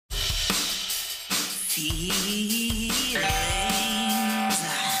Feelings.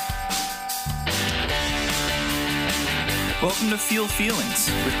 Welcome to Feel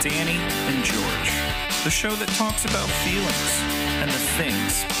Feelings with Danny and George, the show that talks about feelings and the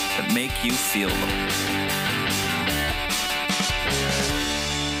things that make you feel them.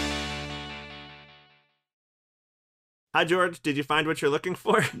 Hi, George. Did you find what you're looking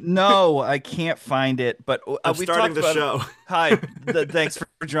for? No, I can't find it. But I'm we starting talked the about show. Hi, thanks for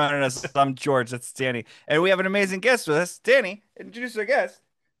joining us. I'm George. That's Danny, and we have an amazing guest with us. Danny, introduce our guest.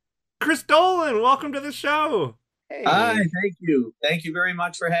 Chris Dolan, welcome to the show. Hey, Hi, thank you. Thank you very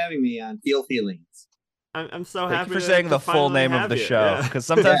much for having me on Feel Feelings. I'm so thank happy you for to, saying to the full finally name of have the you. show, Yeah. because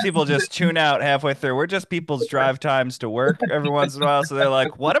sometimes people just tune out halfway through. We're just people's drive times to work every once in a while, so they're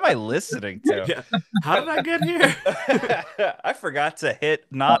like, "What am I listening to?" Yeah. How did I get here? I forgot to hit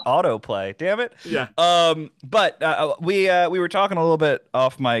not autoplay. Damn it. Yeah. But we were talking a little bit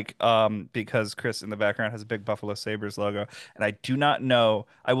off mic because Chris in the background has a big Buffalo Sabres logo, and I do not know.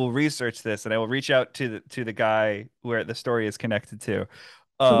 I will research this and I will reach out to the guy where the story is connected to.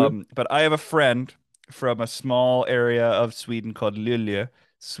 But I have a friend from a small area of Sweden called Luleå,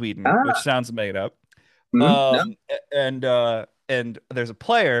 Sweden, which sounds made up. No? And there's a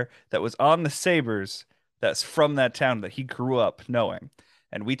player that was on the Sabres that's from that town that he grew up knowing.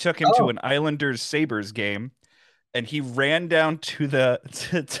 And we took him to an Islanders Sabres game, and he ran down to the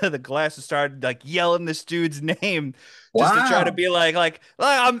to the glass and started like yelling this dude's name just to try to be like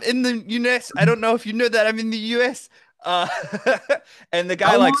I'm in the US. I don't know if you know that I'm in the US. Uh, and the guy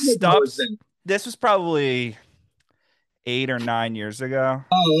How like long ago stops. was it? This was probably 8 or 9 years ago.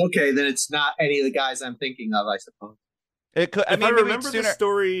 Oh, okay. Then it's not any of the guys I'm thinking of, I suppose. It could. I If mean, I maybe remember sooner. the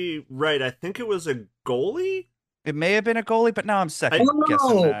story right, I think it was a goalie. It may have been a goalie, but now I'm second Oh,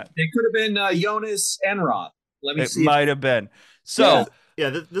 guessing no. that. It could have been Jonas Enroth. Let me It see. might have been. So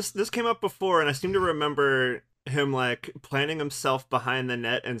Yeah, this came up before, and I seem to remember him like planting himself behind the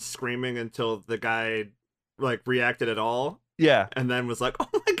net and screaming until the guy like reacted at all, yeah. and then was like, "Oh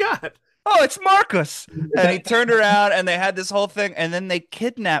my god!" Oh, it's Marcus. And he turned around and they had this whole thing. And then they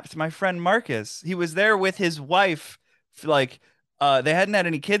kidnapped my friend Marcus. He was there with his wife. Like, they hadn't had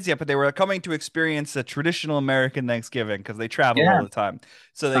any kids yet, but they were coming to experience a traditional American Thanksgiving because they travel all the time.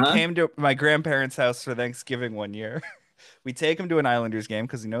 So they came to my grandparents' house for Thanksgiving one year. We take him to an Islanders game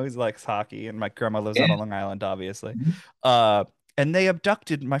because he likes hockey. And my grandma lives out on Long Island, obviously. And they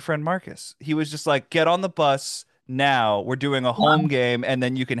abducted my friend Marcus. He was just like, get on the bus now. We're doing a home game, and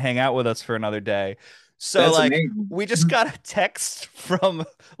then you can hang out with us for another day. So That's like amazing. we just got a text from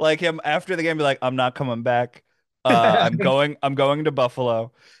like him after the game, be like, I'm not coming back. I'm going to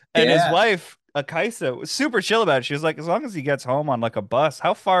Buffalo. And his wife, Kaisa, was super chill about it. She was like, as long as he gets home on like a bus,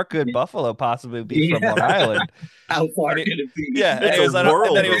 how far could Buffalo possibly be from Long Island? How far could it be? Yeah, and It's he was a on, and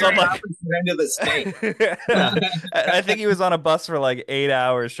world, then he was on Very like opposite end of the state. I think he was on a bus for like 8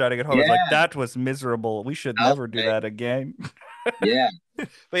 hours trying to get home. I was like, Yeah. that was miserable. We should never do that again. Yeah.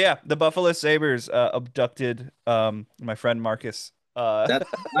 But yeah, the Buffalo Sabres abducted my friend Marcus. That's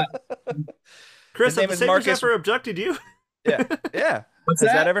Chris, His name have the is Sabres Marcus. ever abducted you? Yeah. What's Has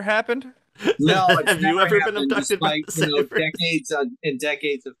that that? ever happened? No, it's Have you never ever been happened, abducted by despite, the Sabres? decades and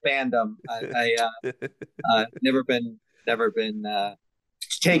decades of fandom. I never been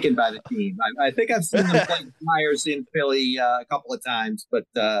taken by the team. I think I've seen them play Flyers in Philly a couple of times, but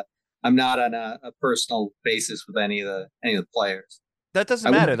I'm not on a personal basis with any of the players. That doesn't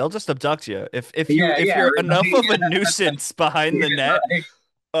I matter. would- They'll just abduct you. If Yeah, you're right. enough of a nuisance behind the net,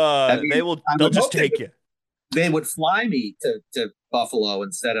 I mean, they'll I would just hope they take you. They would fly me to Buffalo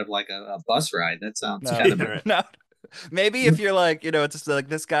instead of like a bus ride. That sounds kind of right. No. Maybe if you're like, it's just like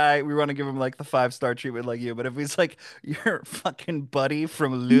this guy, we want to give him like the 5-star treatment like you. But if he's like your fucking buddy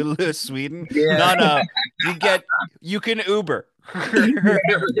from Luleå, Sweden, no, you can Uber. I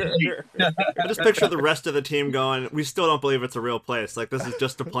just picture the rest of the team going, "We still don't believe it's a real place. Like this is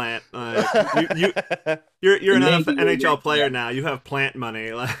just a plant. You're an NHL player now. You have plant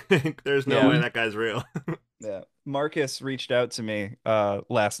money. Like there's no way that guy's real." Yeah. Marcus reached out to me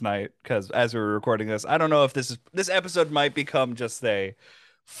last night because as we were recording this, I don't know if this episode might become just a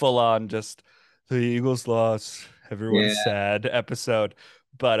full-on just the Eagles lost, everyone's sad episode.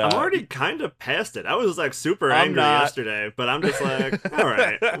 But I'm already kind of past it. I was like super angry yesterday, but I'm just like, all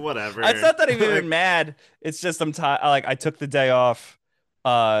right, whatever. It's not that I'm even mad. It's just I'm tired. Like I took the day off,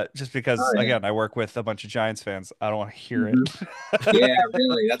 just because again I work with a bunch of Giants fans. I don't want to hear it. Yeah,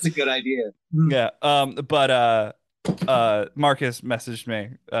 really, that's a good idea. Yeah. But Marcus messaged me,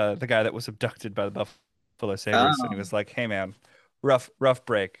 the guy that was abducted by the Buffalo Sabres, and he was like, "Hey man, rough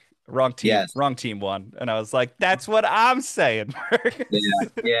break. Wrong team. Wrong team won." And I was like, "That's what I'm saying."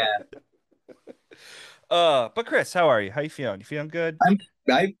 Yeah. But Chris, how are you? How you feeling? You feeling good? I'm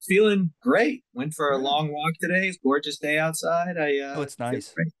feeling great. Went for a Yeah. long walk today. It's a gorgeous day outside. I Oh, it's feel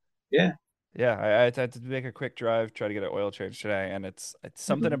nice. great. Yeah. Yeah, I had to make a quick drive, try to get an oil change today, and it's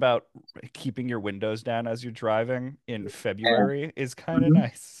something Mhm. about keeping your windows down as you're driving in Yeah. February is kind of Mhm.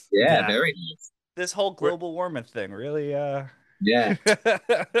 nice. Yeah, Yeah. very nice. This whole We're, global warming thing really Yeah. yeah,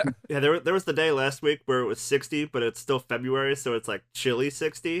 there was the day last week where it was 60, but it's still February, so it's like chilly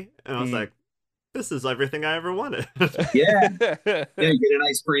 60, and I was Mm. like, this is everything I ever wanted. Yeah. Yeah, you get a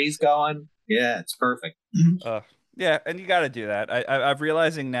nice breeze going. Yeah, it's perfect. Uh, yeah, and you got to do that. I'm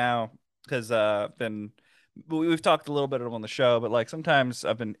realizing now because been we've talked a little bit on the show, but like sometimes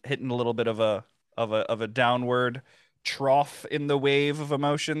I've been hitting a little bit of a downward trough in the wave of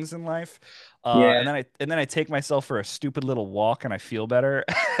emotions in life. Yeah. And then I take myself for a stupid little walk and I feel better.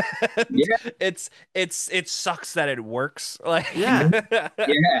 And Yeah. it sucks that it works. Like Yeah.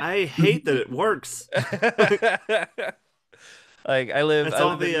 Yeah. I hate that it works. like I live It's I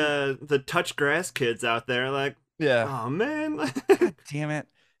all live in the touch grass kids out there, like, yeah. oh man, God damn it.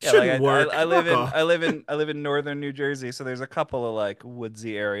 Yeah, like shouldn't work. I live Fuck in off. I live in northern New Jersey, so there's a couple of like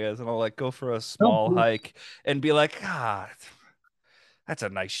woodsy areas, and I'll like go for a Oh, small cool. hike and be like, God, that's a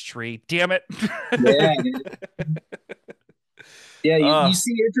nice tree. Damn it. Yeah. Yeah, you uh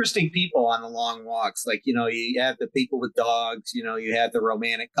see interesting people on the long walks. Like, you have the people with dogs, you have the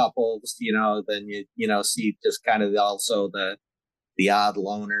romantic couples, then you see just kind of also the odd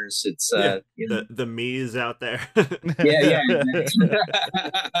loners. It's Yeah, the me's out there. yeah, yeah.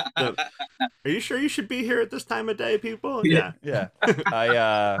 The, are you sure you should be here at this time of day, people? Yeah. Yeah.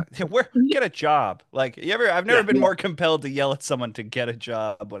 yeah. Where get a job. Like I've never Yeah. been more compelled to yell at someone to get a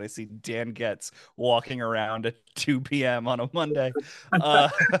job when I see Dan Getz walking around at 2 p.m. on a Monday. Uh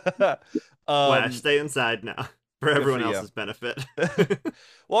Flash, um stay inside now for good for everyone you. else's benefit.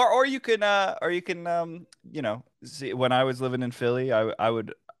 Well, or you can see when I was living in Philly,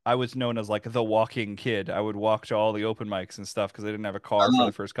 I was known as like the walking kid. I would walk to all the open mics and stuff because I didn't have a car for the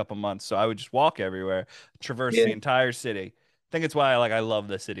Oh, first couple months. So I would just walk everywhere, traverse yeah, the entire city. I think it's why I love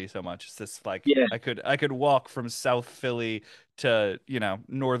the city so much. It's just like yeah, I could walk from South Philly to,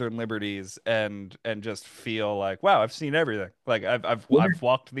 Northern Liberties and just feel like, wow, I've seen everything. Like yeah. I've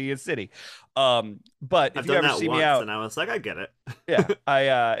walked the city. But if I've you done ever that see me once, out and I was like, I get it. yeah,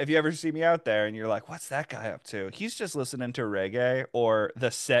 I if you ever see me out there and you're like, "What's that guy up to?" He's just listening to reggae or the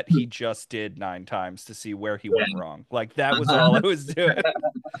set he just did 9 times to see where he Yeah. went wrong. Like that was all I was doing.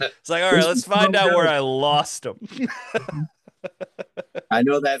 It's like, all right, There's let's no find out where doubt. I lost him. I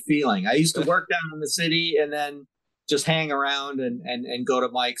know that feeling. I used to work down in the city and then just hang around and go to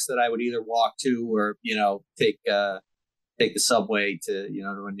mics that I would either walk to or take the subway to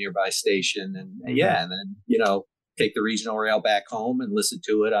a nearby station and Mhm. yeah, and then take the regional rail back home and listen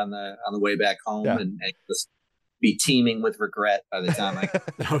to it on the way back home Yeah. and just be teeming with regret by the time I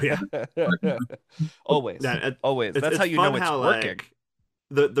Oh yeah. Always, Yeah, always. it's That's how you know fun it's how working. like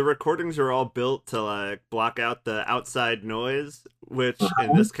the recordings are all built to like block out the outside noise, which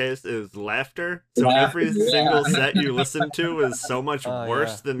in this case is laughter. So Laughter, every yeah. single set you listen to is so much Oh,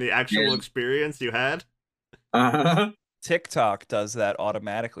 worse yeah. than the actual Yeah. experience you had. Uh-huh. TikTok does that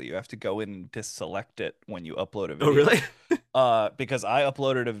automatically. You have to go in and deselect it when you upload a video. Oh really? Because I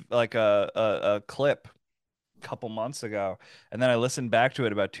uploaded a clip couple months ago, and then I listened back to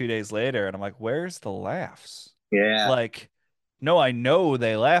it about 2 days later, and I'm like, "Where's the laughs?" Yeah. Like, no, I know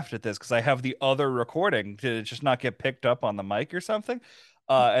they laughed at this because I have the other recording. Did it just not get picked up on the mic or something?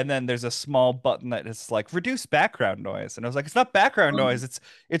 And then there's a small button that is like reduce background noise, and I was like, "It's not background noise.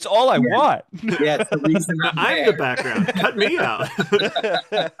 It's all I Yeah. want." Yeah, it's the reason I'm the background. Cut me out.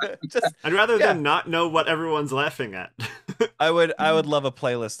 Just I'd rather yeah. than not know what everyone's laughing at. I would love a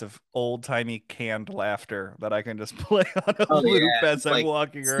playlist of old timey canned laughter that I can just play on a Oh, loop yeah. as It's I'm like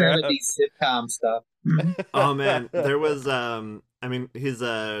walking around. 70s sitcom stuff. Oh man, there was I mean he's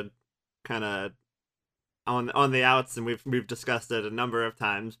kind of on the outs, and we've discussed it a number of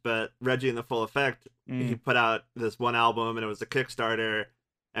times, but Reggie in the Full Effect, he Mm. put out this one album and it was a Kickstarter,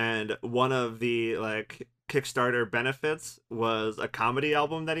 and one of the like Kickstarter benefits was a comedy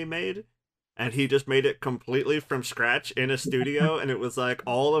album that he made, and he just made it completely from scratch in a studio, and it was like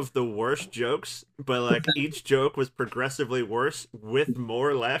all of the worst jokes, but like each joke was progressively worse with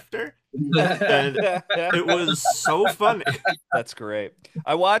more laughter, and it was so funny. That's great.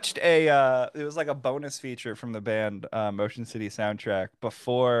 I watched it was like a bonus feature from the band Motion City Soundtrack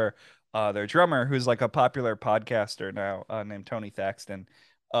before their drummer, who's like a popular podcaster now, named Tony Thaxton.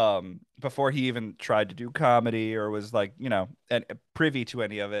 Before he even tried to do comedy or was like, and privy to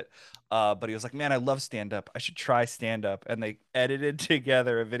any of it. But he was like, man, I love stand up. I should try stand up. And they edited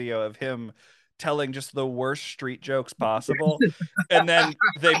together a video of him telling just the worst street jokes possible. And then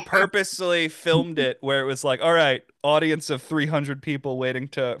they purposely filmed it where it was like, all right, audience of 300 people waiting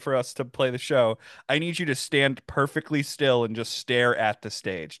for us to play the show. I need you to stand perfectly still and just stare at the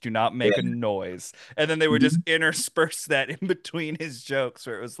stage. Do not make a noise. And then they would just intersperse that in between his jokes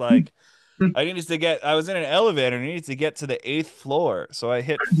where it was like, I was in an elevator and I needed to get to the 8th floor. So I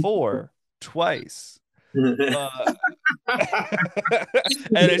hit 4 twice. And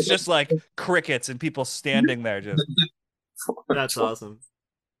it's just like crickets and people standing there just. That's awesome.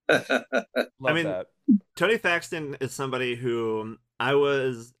 Love that. Tony Thaxton is somebody who I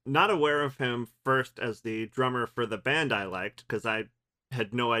was not aware of him first as the drummer for the band I liked, because I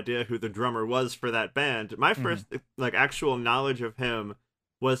had no idea who the drummer was for that band. My first like actual knowledge of him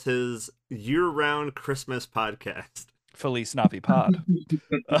was his year-round Christmas podcast, Felice Navi Pod,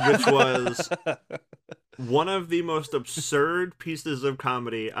 which was one of the most absurd pieces of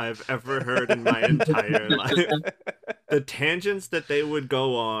comedy I've ever heard in my entire life. The tangents that they would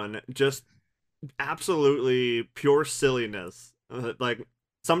go on, just absolutely pure silliness. Like,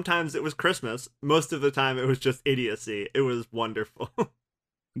 sometimes it was Christmas. Most of the time it was just idiocy. It was wonderful.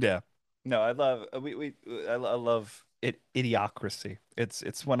 Yeah. No, I love I love Idiocracy.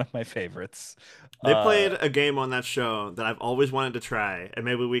 It's one of my favorites. They played a game on that show that I've always wanted to try, and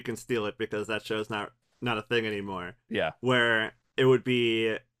maybe we can steal it because that show's not a thing anymore. Yeah. Where it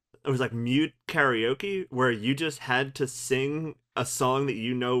was like mute karaoke, where you just had to sing a song that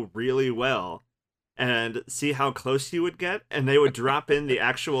you know really well and see how close you would get, and they would drop in the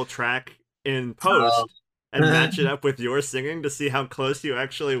actual track in post and match it up with your singing to see how close you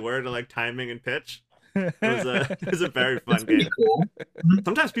actually were to like timing and pitch. It was a very fun game. Cool.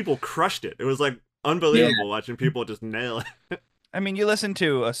 Sometimes people crushed it. It was like unbelievable watching people just nail it. I mean, you listen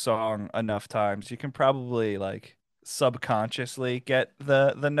to a song enough times, you can probably like subconsciously get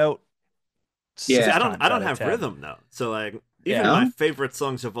the note. Yeah, see, I don't have rhythm though. So like even my favorite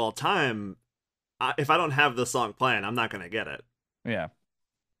songs of all time, if I don't have the song playing, I'm not gonna get it. Yeah,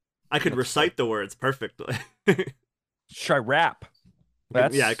 I could recite the words perfectly. Try rap.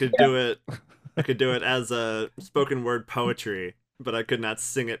 Yeah, I could do it. I could do it as a spoken word poetry, but I could not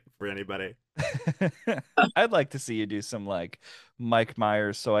sing it for anybody. I'd like to see you do some like Mike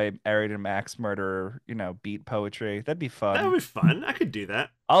Myers, So I Married an Axe Murderer, beat poetry. That'd be fun. That would be fun. I could do that.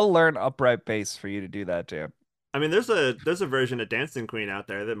 I'll learn upright bass for you to do that, Dan. I mean, there's a version of Dancing Queen out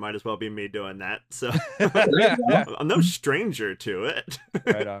there that might as well be me doing that. So I'm no stranger to it.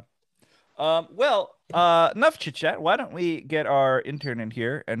 Right on. Well, enough chit chat. Why don't we get our intern in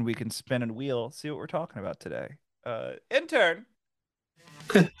here and we can spin a wheel, see what we're talking about today. Intern.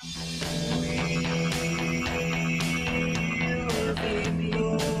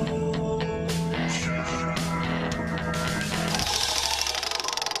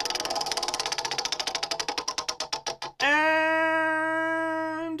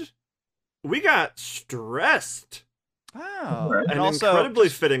 And we got stressed. Oh, an incredibly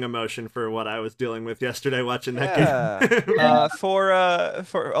fitting emotion for what I was dealing with yesterday watching that game. For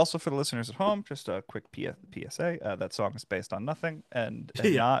the listeners at home, just a quick PSA. That song is based on nothing and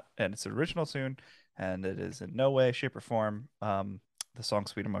it's an original tune, and it is in no way, shape, or form the song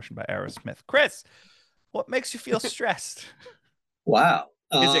 "Sweet Emotion" by Aerosmith. Chris, what makes you feel stressed? Wow,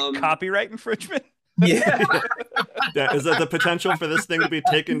 is it copyright infringement? Yeah. Is that the potential for this thing to be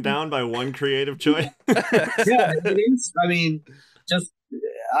taken down by one creative choice? Yeah, it is. I mean, just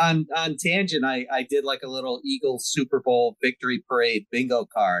on tangent, I did like a little Eagles Super Bowl victory parade bingo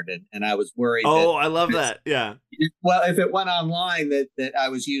card, and I was worried. I love that. Yeah. Well, if it went online, that I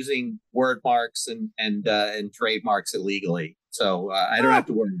was using word marks and trademarks illegally, so I don't have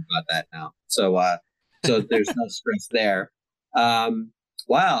to worry about that now. So there's no stress there.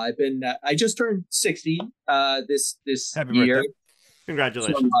 Wow, I just turned 60 this Happy year. Birthday.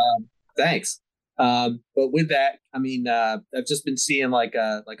 Congratulations. So, thanks. But with that, I mean, I've just been seeing like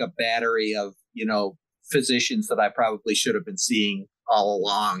a battery of physicians that I probably should have been seeing all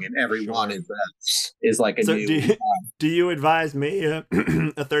along, and every one is like a new. Do you advise me, a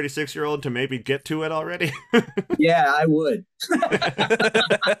 36-year-old, to maybe get to it already? Yeah, I would.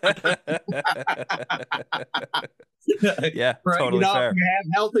 Yeah, right, totally fair. If you have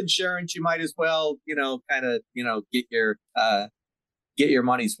health insurance, you might as well, get your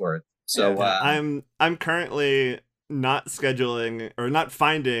money's worth. So I'm currently not scheduling or not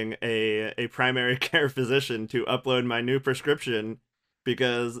finding a primary care physician to upload my new prescription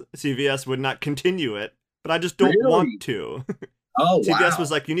because CVS would not continue it, but I just don't want to. Oh, CVS was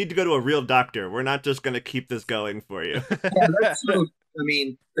like, you need to go to a real doctor. We're not just going to keep this going for you. Yeah, I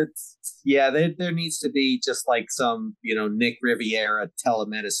mean, there needs to be just like some, Nick Riviera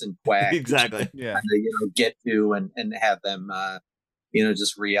telemedicine quack. Exactly. Yeah. To, get to and have them,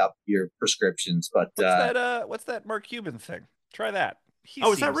 just re-up your prescriptions. But what's that Mark Cuban thing? Try that.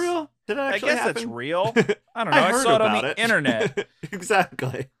 Is that real? Did it actually I guess happen? that's real. I don't know. I heard saw it on about the internet.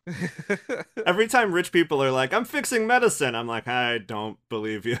 Exactly. Every time rich people are like, I'm fixing medicine, I'm like, I don't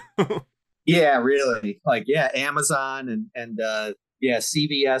believe you. Yeah, really. Like, Amazon and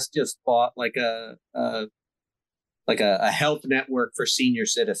CVS just bought like a health network for senior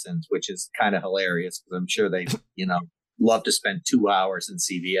citizens, which is kind of hilarious because I'm sure they, love to spend 2 hours in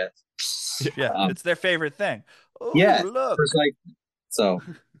CVS. Yeah, it's their favorite thing. Oh, yeah, look. So,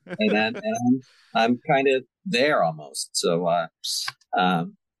 and I'm kind of there almost. So, I have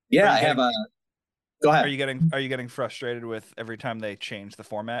a. Go ahead. Are you getting frustrated with every time they change the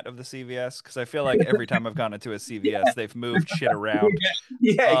format of the CVS? Because I feel like every time I've gone into a CVS, they've moved shit around.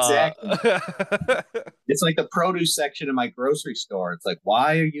 Yeah, exactly. It's like the produce section in my grocery store. It's like,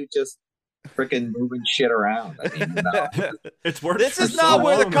 why are you just freaking moving shit around? I mean, it's worked. This is not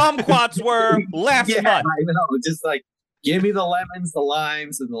where the kumquats were last month. I know. Just like, give me the lemons, the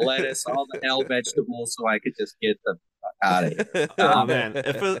limes, and the lettuce, all the L vegetables, so I could just get the out of here. Oh man,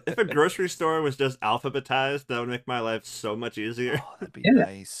 if a grocery store was just alphabetized, that would make my life so much easier. Oh, that'd be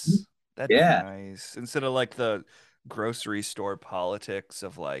nice. That'd be nice. Instead of like the grocery store politics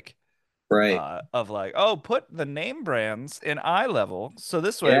of like, right? Put the name brands in eye level, so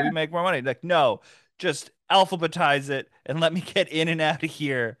this way we make more money. Like, no, just alphabetize it and let me get in and out of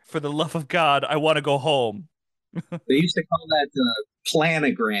here. For the love of God, I want to go home. They used to call that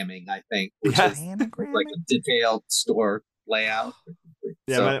planogramming, I think, which is like a detailed store layout.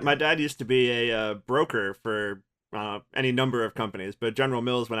 Yeah, so, my dad used to be a broker for any number of companies, but General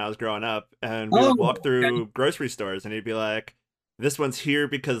Mills when I was growing up, and we would walk through grocery stores, and he'd be like, this one's here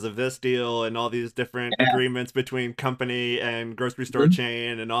because of this deal, and all these different agreements between company and grocery store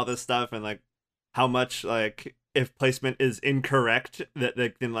chain, and all this stuff, and like how much like if placement is incorrect, that they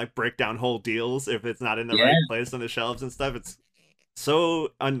can like break down whole deals if it's not in the right place on the shelves and stuff. It's so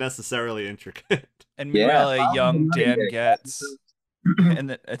unnecessarily intricate. And meanwhile, a young Dan Getz,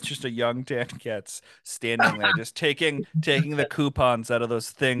 and it's just a young Dan Getz standing there, just taking the coupons out of those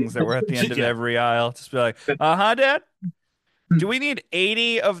things that were at the end of every aisle. Just be like, Dad. Do we need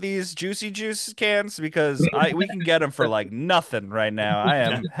 80 of these Juicy Juice cans? Because we can get them for like nothing right now. I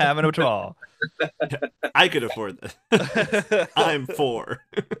am having it all. I could afford this. I'm 4.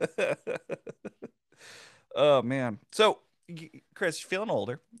 Oh man. So, Chris, you're feeling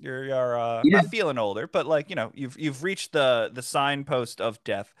older. You're not feeling older, but like you've reached the signpost of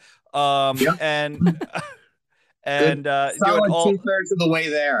death. And solid 2/3 of the way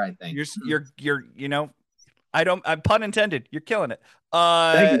there, I think. You're I'm pun intended. You're killing it.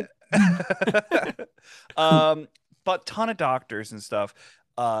 Thank you. But ton of doctors and stuff.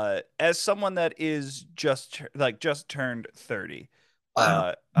 As someone that is just turned 30,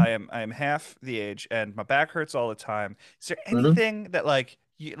 wow. I am half the age, and my back hurts all the time. Is there anything that like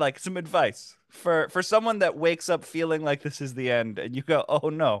some advice for someone that wakes up feeling like this is the end, and you go, oh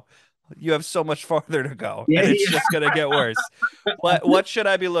no, you have so much farther to go, and it's just gonna get worse. What should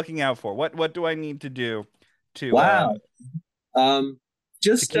I be looking out for? What do I need to do to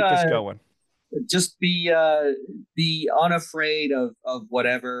just to keep this going? Just be unafraid of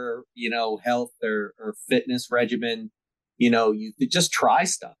whatever health or fitness regimen you could just try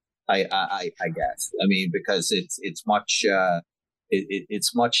stuff. I guess, I mean, because it's much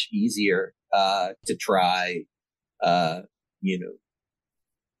it's much easier to try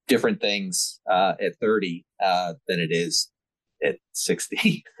different things at 30 than it is at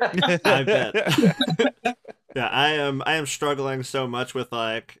 60. I bet. Yeah, I am struggling so much with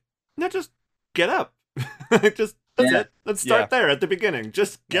like, not just get up. That's it. Let's start there at the beginning.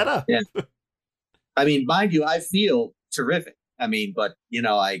 Just get up. Yeah. I mean, mind you, I feel terrific. I mean, but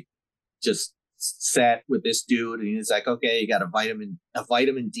I just sat with this dude, and he's like, "Okay, you got a vitamin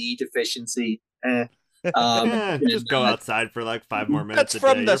D deficiency." Just go outside for like 5 more minutes. That's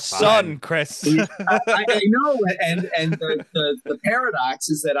from the sun, fine. Chris. I know, and the paradox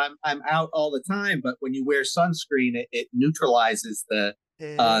is that I'm out all the time, but when you wear sunscreen, it neutralizes the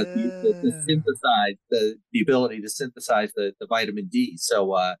ability to synthesize the vitamin D.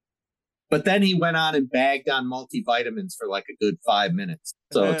 So, but then he went on and bagged on multivitamins for like a good 5 minutes.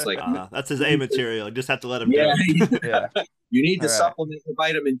 So it's like that's his A material. You just have to let him do it. Yeah. You need to supplement your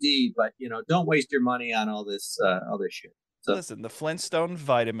vitamin D, but don't waste your money on all this other shit. So, listen, the Flintstone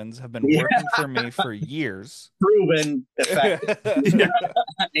vitamins have been working for me for years. Proven effective.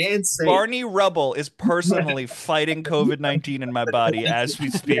 And safe. Barney Rubble is personally fighting COVID-19 in my body as we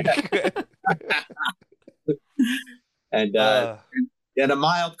speak. And and a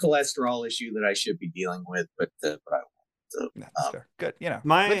mild cholesterol issue that I should be dealing with, but I won't. So, That's fair. Good. You know, live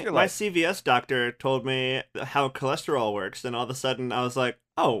My your my life. CVS doctor told me how cholesterol works, and all of a sudden I was like,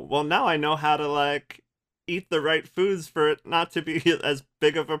 oh, well now I know how to like eat the right foods for it not to be as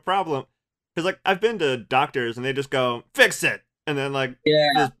big of a problem. Because like I've been to doctors and they just go fix it, and then like yeah.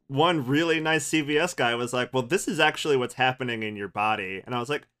 this one really nice CVS guy was like, well, this is actually what's happening in your body, and I was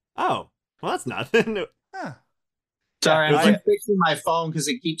like, oh, well that's nothing. Huh. Sorry, Yeah, I'm fixing my phone because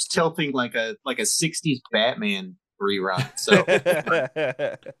it keeps tilting like a 60s Batman rerun. So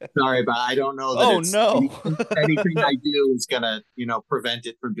sorry, but I don't know that Oh, no. anything I do is gonna, prevent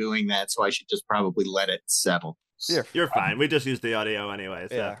it from doing that. So I should just probably let it settle. You're fine. We just use the audio anyway.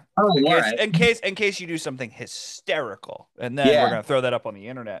 So. Yeah. Oh, In all case, right. in case you do something hysterical, and then Yeah. we're gonna throw that up on the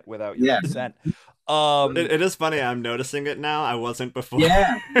internet without your Yeah. consent. It is funny. I'm noticing it now. I wasn't before.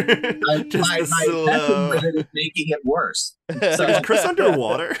 Yeah. Just my the slow. with it is making it worse. So Is Chris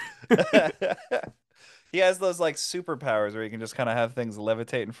underwater? He has those like superpowers where he can just kind of have things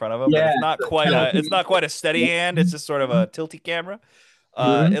levitate in front of him. But Yeah. it's not quite a steady hand. It's just sort of a tilty camera.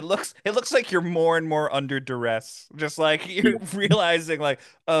 Mhm. It looks like you're more and more under duress. Just like you're realizing, like,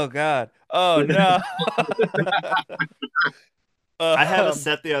 oh God, oh no. I had a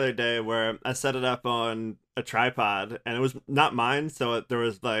set the other day where I set it up on a tripod, and it was not mine, so there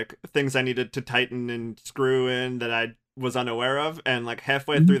was like things I needed to tighten and screw in that I was unaware of, and like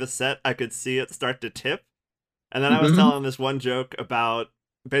halfway through the set, I could see it start to tip, and then I was telling this one joke about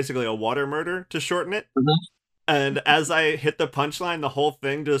basically a water murder to shorten it, and as I hit the punchline, the whole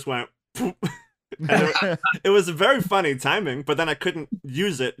thing just went. Poop. It was very funny timing, but then I couldn't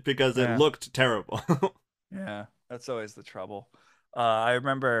use it because it looked terrible. Yeah, that's always the trouble. I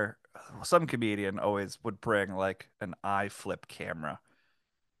remember some comedian always would bring like an iFlip camera,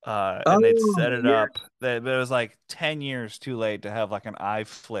 and they'd set it up. But it was like 10 years too late to have like an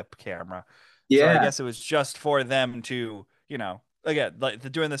iFlip camera. So I guess it was just for them to, again,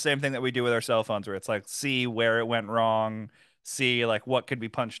 like doing the same thing that we do with our cell phones, where it's like see where it went wrong, see like what could be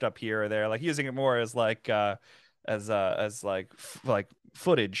punched up here or there, like using it more as like as like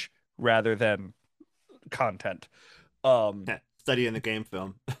footage rather than content. Studying the game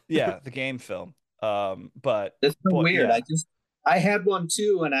film. Yeah, the game film. But that's so weird. Yeah. I had one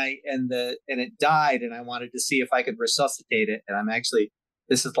too, and it died, and I wanted to see if I could resuscitate it. And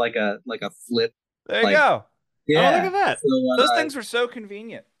this is like a flip. There you go. Yeah, oh, look at that. So, those things were so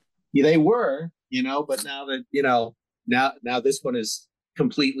convenient. Yeah, they were, but now that now this one is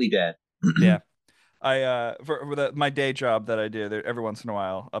completely dead. Yeah, I for my day job that I do, there every once in a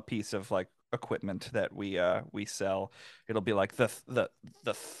while a piece of like equipment that we sell, it'll be like the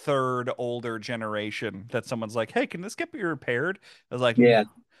third older generation that someone's like, hey, can this get me repaired? I was like, yeah,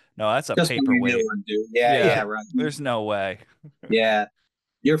 no, that's a just paperweight. Yeah, right. There's no way. Yeah,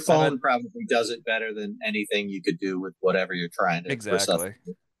 your phone probably does it better than anything you could do with whatever you're trying to exactly.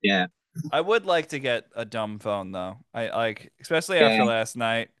 Yeah, I would like to get a dumb phone though. I like, especially after last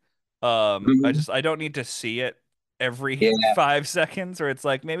night. I don't need to see it every 5 seconds, or it's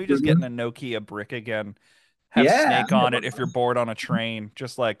like maybe just getting a Nokia brick again. Have Snake on it if you're bored on a train.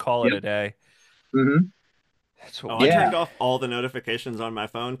 Just like call it a day. That's what I turned off all the notifications on my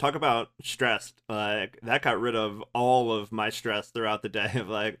phone. Talk about stressed. Like that got rid of all of my stress throughout the day. Of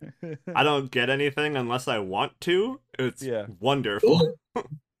like, I don't get anything unless I want to. It's wonderful.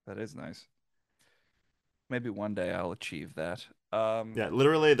 That is nice. Maybe one day I'll achieve that. Yeah,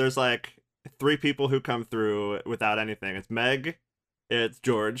 literally, there's like 3 people who come through without anything. It's Meg, it's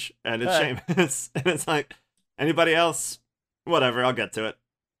George, and it's Seamus. And it's like, anybody else? Whatever, I'll get to it.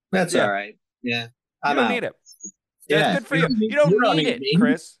 That's all right. Yeah, I don't need it. That's good for you. You don't need it,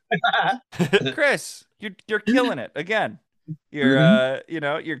 Chris. Chris, you're killing it again. You're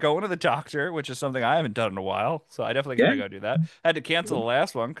you're going to the doctor, which is something I haven't done in a while. So I definitely gotta go do that. I had to cancel the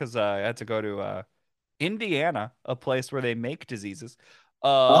last one because I had to go to Indiana, a place where they make diseases.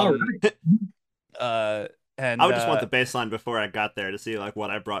 All right. And I would just want the baseline before I got there to see like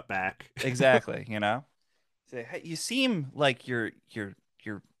what I brought back. Exactly, Say, hey, you seem like your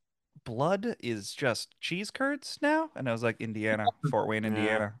blood is just cheese curds now, and I was like, Indiana, Fort Wayne,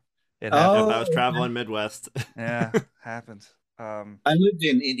 Indiana. It happened. I was traveling Midwest. Yeah, happens. I lived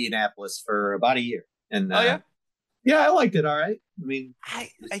in Indianapolis for about a year, and yeah, I liked it. All right. I mean,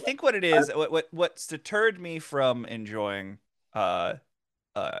 I think what it is, what's deterred me from enjoying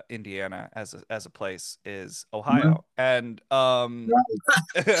Indiana as a place is Ohio. And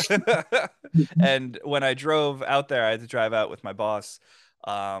and when I drove out there, I had to drive out with my boss.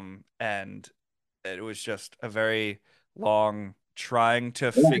 And it was just a very long trying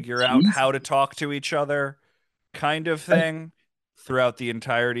to Yeah, figure out how to talk to each other kind of thing throughout the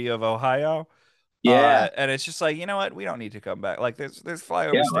entirety of Ohio. yeah, And it's just like, you know what? We don't need to come back. Like there's yeah.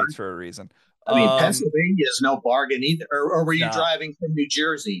 flyover states for a reason. I mean, Pennsylvania is no bargain either. Or were you Nah. driving from New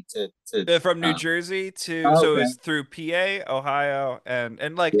Jersey to From New Jersey to Oh, so it okay. was through PA, Ohio,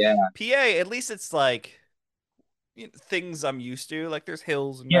 and like Yeah, PA, at least it's like things I'm used to. Like there's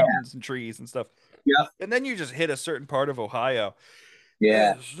hills and yeah, mountains and trees and stuff. yeah, And then you just hit a certain part of Ohio.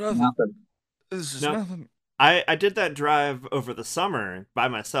 yeah. It's nothing. Nothing. It's just No. nothing. I did that drive over the summer by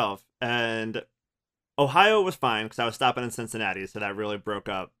myself, and Ohio was fine because I was stopping in Cincinnati, so that really broke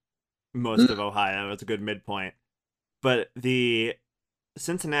up most of Ohio. It was a good midpoint. But the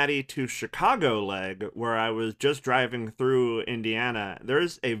Cincinnati to Chicago leg, where I was just driving through Indiana,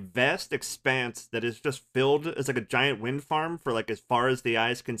 there's a vast expanse that is just filled. It's like a giant wind farm for like as far as the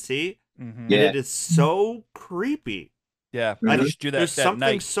eyes can see, Mhm. and it is so creepy. Yeah, Mhm. I just do that There's that something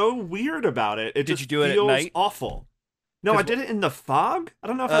night. so weird about it. It Did just you do it at feels night? awful. No, 'Cause I did it in the fog. I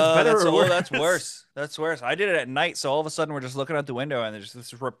don't know if that's better or worse. That's worse. That's worse. I did it at night, so all of a sudden we're just looking out the window and there's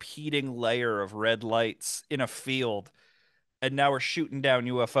this repeating layer of red lights in a field. And now we're shooting down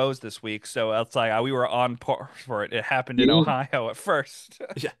UFOs this week, so it's like we were on par for it. It happened in Yeah. Ohio at first.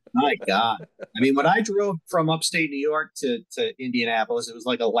 My God. I mean, when I drove from upstate New York to Indianapolis, it was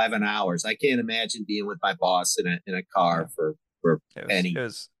like 11 hours. I can't imagine being with my boss in a car for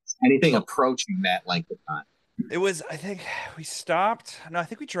anything approaching that length of time. It was, I think we stopped. No, I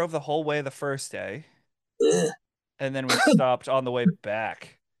think we drove the whole way the first day. Ugh. And then we stopped on the way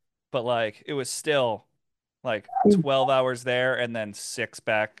back. But like it was still like 12 hours there and then 6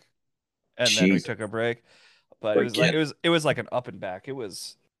 back. And then we Jeez. took a break. But it was like it was like an up and back. It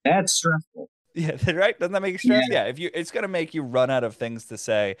was That's stressful. yeah, right? Doesn't that make you stressed? Yeah. Yeah, if you it's gonna make you run out of things to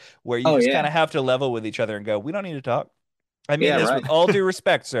say where you Oh, just yeah. kind of have to level with each other and go, we don't need to talk. I mean Yeah, this right. with all due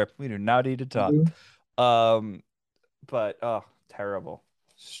respect, sir. We do not need to talk. Mhm. But terrible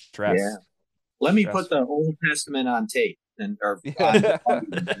stress. Yeah. Let me Stress. put the Old Testament on tape and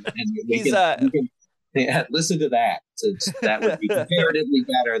Yeah. listen to that. That would be comparatively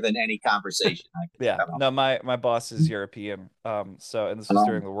better than any conversation. Yeah. No, my boss is European. So and this was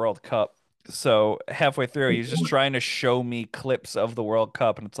during the World Cup. So halfway through, he's just trying to show me clips of the World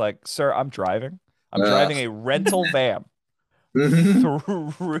Cup, and it's like, sir, I'm driving. I'm driving a rental van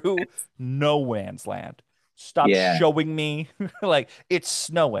through no man's land. Stop showing me like it's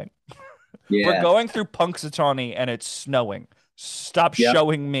snowing. Yeah. We're going through Punxsutawney and it's snowing. Stop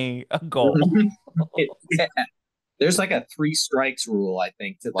showing me a goal. Yeah. There's like a 3 strikes rule, I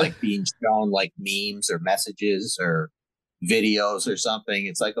think, to like being shown like memes or messages or videos or something.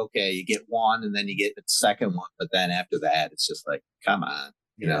 It's like, okay, you get one and then you get the second one, but then after that, it's just like, come on,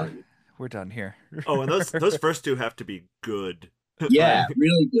 you know. We're done here. Oh, and those first 2 have to be good. Yeah, Like,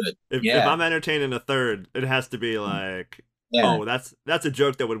 really good. If I'm entertaining a third, it has to be like, oh, that's a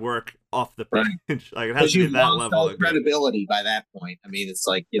joke that would work off the page. Right. Like it has to be that level of credibility by that point. I mean, it's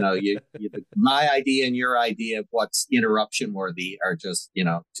like, you know, my idea and your idea of what's interruption worthy are just, you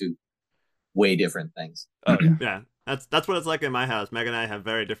know, 2 way different things. Oh yeah. Yeah. That's what it's like in my house. Meg and I have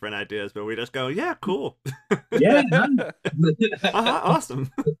very different ideas, but we just go, yeah, cool. Yeah. Awesome.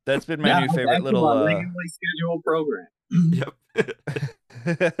 That's been my new favorite little regularly scheduled program. Yep.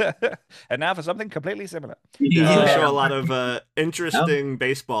 And now for something completely similar. Yeah, show a lot of interesting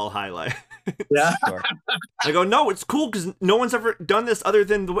baseball highlights. Yeah. Sure. I go, no, it's cool because no one's ever done this other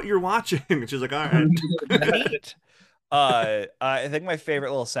than what you're watching. And she's like, all right. Neat. I think my favorite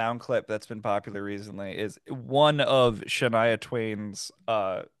little sound clip that's been popular recently is one of Shania Twain's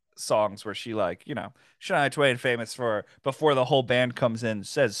songs where she like, you know, Shania Twain famous for before the whole band comes in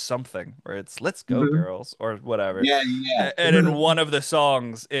says something where it's let's go girls or whatever. Yeah. And in one of the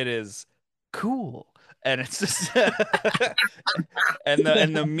songs it is cool. And it's just and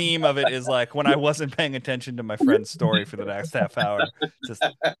the meme of it is like when I wasn't paying attention to my friend's story for the next half hour. Just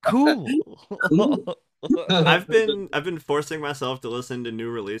cool. I've been forcing myself to listen to new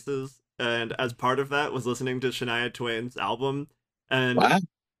releases, and as part of that was listening to Shania Twain's album. And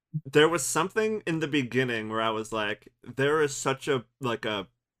there was something in the beginning where I was like, there is such a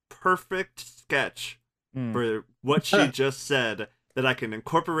perfect sketch for what she just said that I can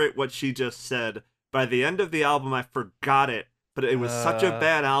incorporate what she just said. By the end of the album, I forgot it, but it was such a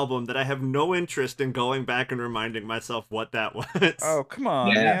bad album that I have no interest in going back and reminding myself what that was. Oh, come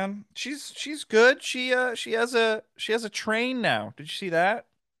on, man. She's good. She has a train now. Did you see that?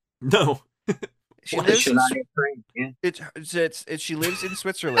 No. She lives she lives in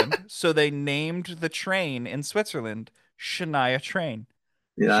Switzerland, so they named the train in Switzerland Shania Train.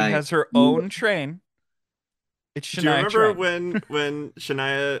 She has her own train. It's Shania Do you remember Train. when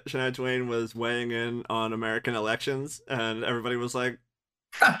Shania Twain was weighing in on American elections and everybody was like,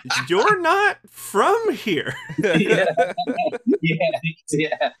 "You're not from here." Yeah.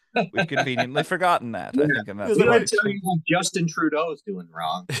 Yeah. We've conveniently forgotten that. I think, and that's We Right. would tell you what Justin Trudeau's doing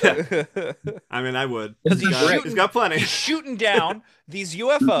wrong. I mean, I would. Because He's got plenty. He's shooting down these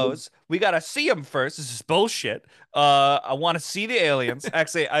UFOs. We gotta see them first. This is bullshit. I want to see the aliens.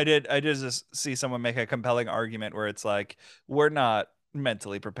 Actually, I did just see someone make a compelling argument where it's like we're not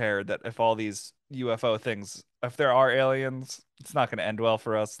mentally prepared that if all these UFO things, if there are aliens, it's not going to end well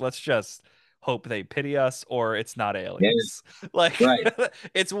for us. Let's just hope they pity us or it's not aliens. Like, Right.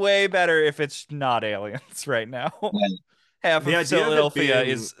 it's way better if it's not aliens right now. Yeah. Half The of idea of it Philadelphia being-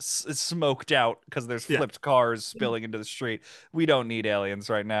 is smoked out because there's Yeah. flipped cars spilling into the street. We don't need aliens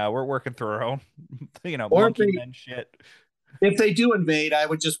right now. We're working through our own, Or monkey they- men shit. If they do invade, I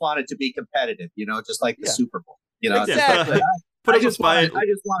would just want it to be competitive, just like the Yeah. Super Bowl. Just Exactly. like, Put I up a just want fight.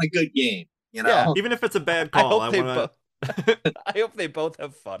 a good game. Yeah. Even if it's a bad I call, hope I hope they both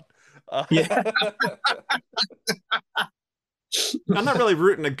have fun. Yeah. I'm not really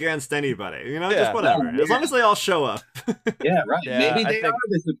rooting against anybody. Yeah. Just whatever. No, As long as they all show up. Yeah, right. Yeah, Maybe I they think- are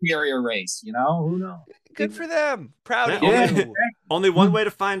the superior race. Who knows? Good for them. Proud of Yeah. you. Only one way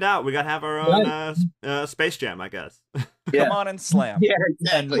to find out. We gotta have our own Space Jam, I guess. Yeah. Come on and slam. Yeah, And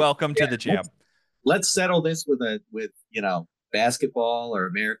exactly. welcome to the jam. Let's settle this with basketball or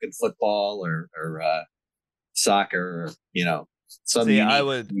American football or soccer or some See, unique I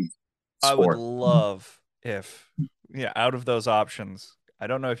would sport. love if, out of those options, I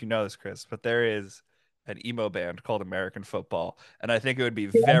don't know if you know this, Chris, but there is an emo band called American Football. And I think it would be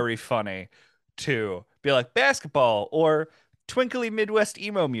very funny to be like basketball or twinkly Midwest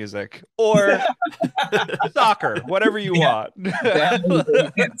emo music or soccer, whatever you want.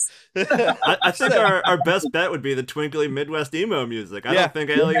 I think our best bet would be the twinkly Midwest emo music. I Yeah. don't think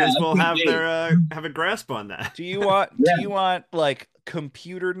aliens that'd will be have big. their have a grasp on that. Do you want like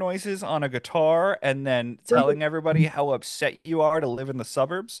computer noises on a guitar and then telling everybody how upset you are to live in the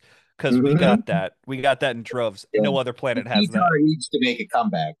suburbs? Because we got that. We got that in droves. Yeah. No other planet has that. Guitar needs to make a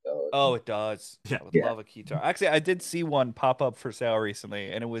comeback, though. Oh, it does. Yeah. I would Yeah. love a guitar. Actually, I did see one pop up for sale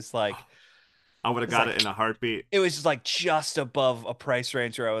recently, and it was like I would have It's got like- it in a heartbeat. it was just like just above a price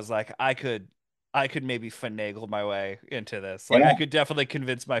range where I was like, I could maybe finagle my way into this. Like, I Yeah. could definitely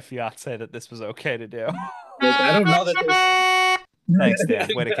convince my fiance that this was okay to do. I don't know that there's. Thanks, Dan.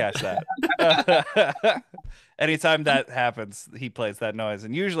 Way to catch that. Anytime that happens, he plays that noise.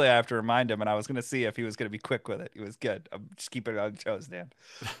 And usually I have to remind him, and I was going to see if he was going to be quick with it. He was good. I'm just keeping it on toes, Dan.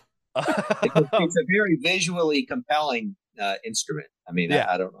 It's a very visually compelling instrument. I mean, Yeah.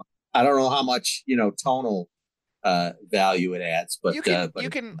 I don't know. I don't know how much tonal value it adds, but you can but you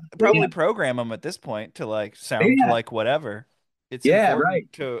can probably program them at this point to like sound Yeah. like whatever. It's Yeah, important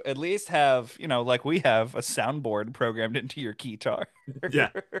right. to at least have, like we have, a soundboard programmed into your guitar. Yeah.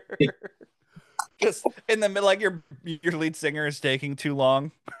 Because in the middle, like your lead singer is taking too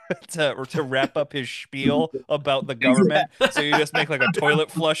long to wrap up his spiel about the government, so you just make like a toilet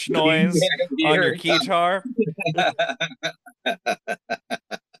flush noise on your guitar.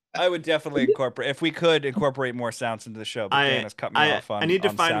 I would definitely incorporate, if we could incorporate more sounds into the show. But Dan has cut me off on. I need to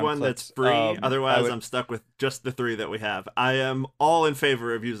on find sound one clips. that's free. I Otherwise, would- I'm stuck with just the 3 that we have. I am all in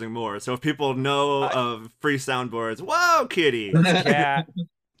favor of using more. So if people know of free soundboards, whoa, kitty! cat.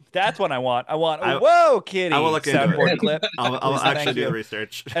 That's what I want. I want I- whoa, kitty. I will look into soundboard it. clip. I'll Please, actually thank do you. the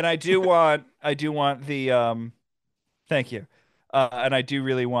research. And I do want the thank you. And I do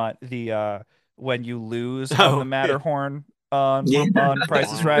really want the when you lose Oh, on the Matterhorn on Yeah.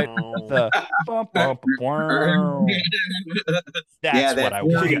 Price is Right. The bum, bum, bum. That's yeah, what that I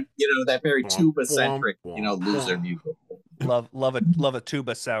very, want. that very tuba centric, loser music. Love a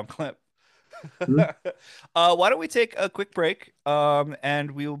tuba sound clip. Mhm. Why don't we take a quick break?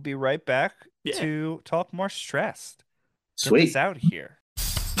 And we will be right back Yeah. to talk more stressed. Get Sweet. this out here.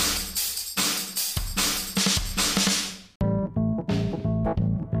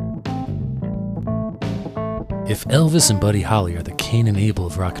 If Elvis and Buddy Holly are the Cain and Abel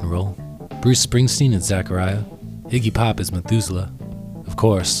of rock and roll, Bruce Springsteen is Zachariah, Iggy Pop is Methuselah, of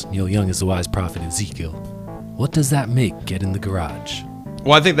course, Neil Young is the wise prophet Ezekiel, what does that make Get in the Garage?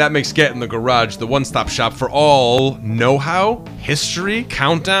 Well, I think that makes Get in the Garage the one-stop shop for all know-how, history,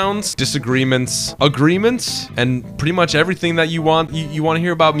 countdowns, disagreements, agreements, and pretty much everything that you want to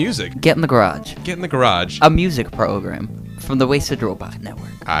hear about music. Get in the Garage, Get in the Garage. a music program from the Wasted Robot Network.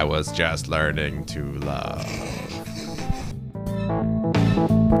 I was just learning to love.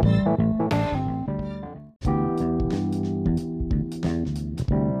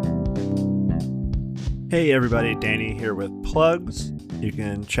 Hey everybody, Danny here with plugs. You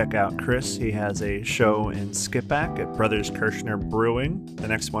can check out Chris. He has a show in Skipback at Brothers Kirshner Brewing. The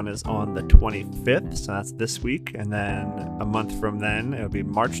next one is on the 25th, so that's this week. And then a month from then, it'll be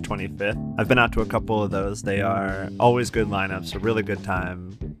March 25th. I've been out to a couple of those. They are always good lineups, a really good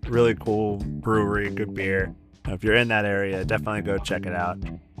time, really cool brewery, good beer. If you're in that area, definitely go check it out.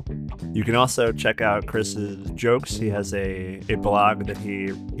 You can also check out Chris's jokes. He has a blog that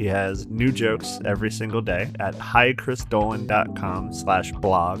he has new jokes every single day at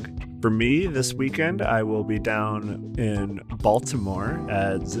hichrisdolan.com/blog. For me, this weekend, I will be down in Baltimore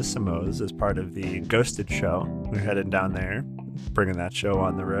at Zissimo's as part of the Ghosted show. We're headed down there, bringing that show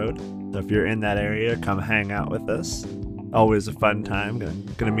on the road. So if you're in that area, come hang out with us. Always a fun time.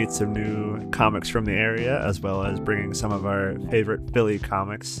 Gonna meet some new comics from the area, as well as bringing some of our favorite Philly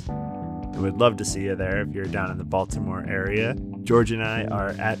comics. We'd love to see you there if you're down in the Baltimore area. George and I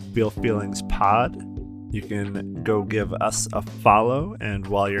are at Feel Feelings Pod. You can go give us a follow, and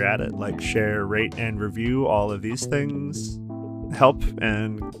while you're at it, like, share, rate, and review. All of these things help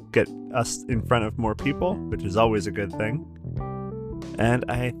and get us in front of more people, which is always a good thing. And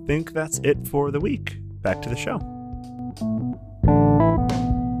I think that's it for the week. Back to the show.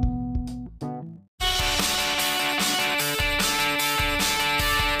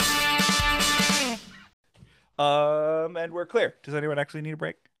 And we're clear. Does anyone actually need a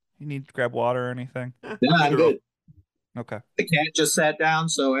break? You need to grab water or anything? Yeah, I'm good. Okay. The cat just sat down,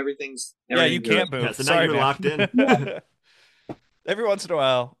 so everything's Yeah, you good. can't move. Yeah, so now Sorry, you're man. locked in. Every once in a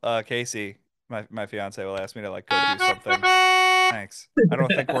while, Casey, my fiance, will ask me to like go do something. Thanks. I don't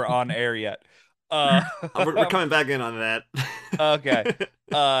think we're on air yet. We're coming back in on that. Okay.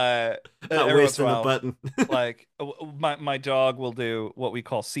 Not every once in wasting a the while, button. like my dog will do what we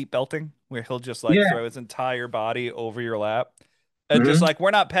call seat belting, where he'll just like throw his entire body over your lap. And just like,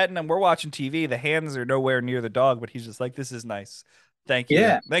 we're not petting him, we're watching TV. The hands are nowhere near the dog, but he's just like, this is nice. Thank you.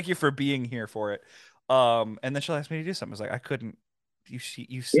 Yeah. Thank you for being here for it. And then she'll ask me to do something. I was like, I couldn't. You see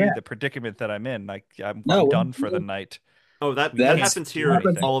the predicament that I'm in. Like, I'm done for the night. Oh, that can't happens do here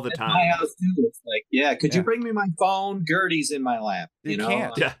anything. all the At time. my house too. It's like, could you bring me my phone? Gertie's in my lap. You know?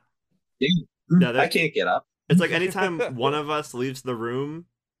 can't. Yeah. Yeah, I can't get up. It's like anytime one of us leaves the room,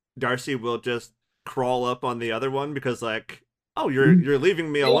 Darcy will just crawl up on the other one because, like, oh, you're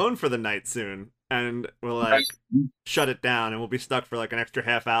leaving me alone for the night soon, and we'll like shut it down, and we'll be stuck for like an extra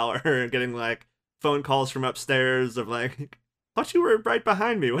half hour, getting like phone calls from upstairs of like, thought you were right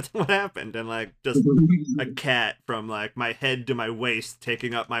behind me. What happened? And like just a cat from like my head to my waist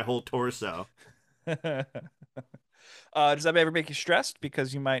taking up my whole torso. Does that ever make you stressed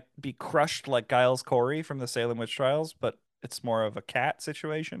because you might be crushed like Giles Corey from the Salem Witch Trials, but it's more of a cat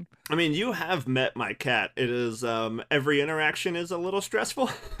situation? I mean, you have met my cat. It is every interaction is a little stressful.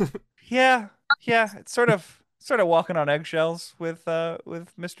 Yeah. It's sort of walking on eggshells with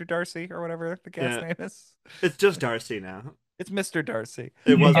Mr. Darcy or whatever the cat's name is. It's just Darcy now. It's Mr. Darcy.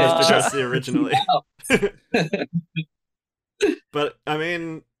 It was Mr. Darcy originally. But I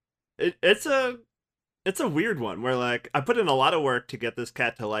mean, it's a weird one where like I put in a lot of work to get this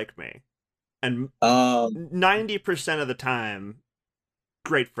cat to like me. And 90% of the time,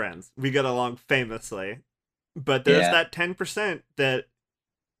 great friends. We get along famously. But there's that 10% that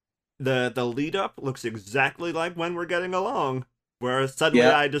the lead up looks exactly like when we're getting along, where suddenly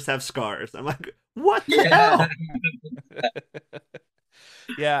I just have scars. I'm like, what the hell?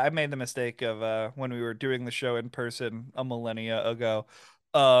 Yeah, I made the mistake of when we were doing the show in person a millennia ago.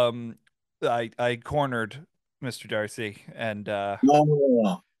 I cornered Mr. Darcy, and my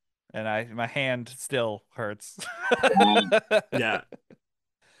hand still hurts. Yeah.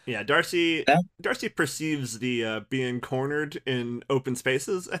 Darcy perceives the being cornered in open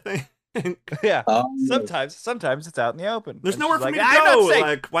spaces, I think. Yeah. Sometimes it's out in the open. There's and nowhere she's for like, me to "I'm go. not safe."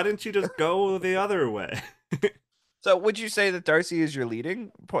 Like, why didn't you just go the other way? So would you say that Darcy is your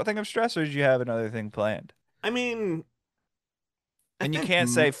leading thing of stress, or did you have another thing planned? I mean, and you can't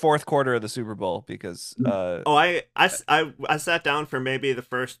say fourth quarter of the Super Bowl because I sat down for maybe the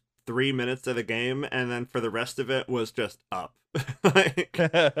first 3 minutes of the game, and then for the rest of it was just up. Like,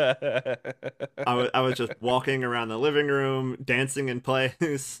 I was just walking around the living room, dancing in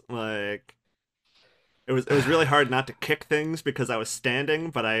place. Like, it was really hard not to kick things because I was standing,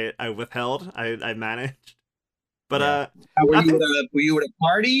 but I withheld. I managed. But were you at a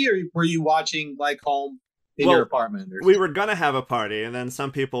party, or were you watching like home in your apartment? We were gonna have a party, and then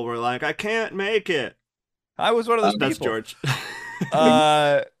some people were like, "I can't make it." I was one of those people. That's George.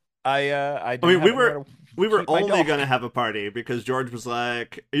 I mean, we were only gonna have a party because George was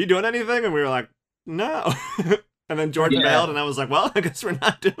like, "Are you doing anything?" And we were like, "No." And then George Yeah. bailed, and I was like, well, I guess we're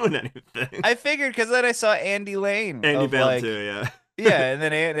not doing anything. I figured because then I saw Andy Lane. Andy of, bailed like, too, yeah. Yeah, and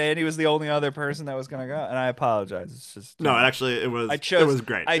then Andy was the only other person that was gonna go, and I apologize. It's just No, actually, it was I it was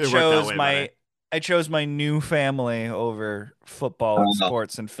great. I It worked out chose way my better. I chose my new family over football and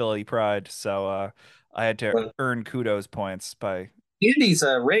sports and Philly pride, so I had to Well- earn kudos points by Andy's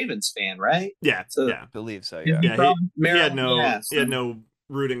a Ravens fan, right? Yeah, So- yeah. believe so. Yeah. Yeah, Yeah, From he had Maryland, no yeah, he had so- no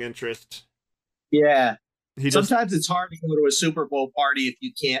rooting interest. Yeah. He just Sometimes it's hard to go to a Super Bowl party if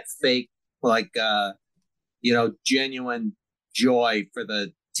you can't fake like genuine joy for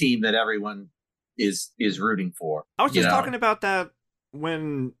the team that everyone is rooting for. I was you just know? talking about that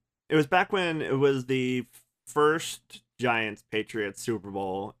when it was back when it was the first Giants Patriots Super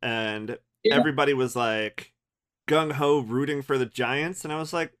Bowl, and Yeah. everybody was like gung ho rooting for the Giants, and I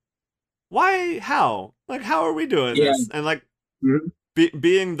was like, why? How? Like, how are we doing Yeah. this? And like, Mhm.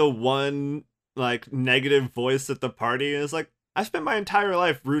 being the one like negative voice at the party is like, I spent my entire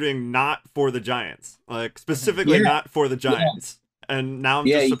life rooting not for the Giants, like specifically Yeah. not for the Giants, and now I'm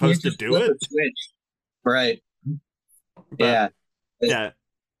Yeah, just you supposed can't to just do flip it. a switch. Right. But- Yeah. Yeah,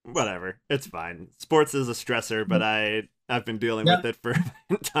 whatever. It's fine. Sports is a stressor, but I've been dealing Yeah. with it for my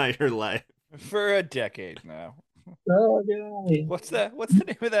entire life. for a decade now. Oh, yeah. What's that? What's the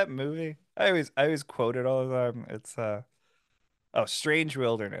name of that movie? I always quote it all the time. It's Strange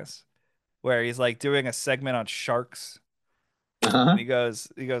Wilderness, where he's like doing a segment on sharks. Uh-huh. And he goes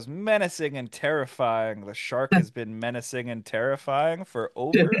menacing and terrifying. The shark has been menacing and terrifying for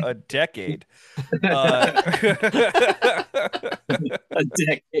over a decade. A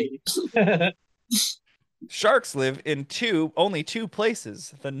decade. Sharks live in only two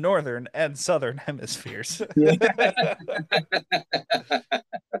places, the northern and southern hemispheres.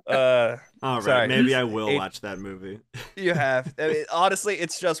 All right, Sorry. maybe I will It- watch that movie. You have. I mean, honestly,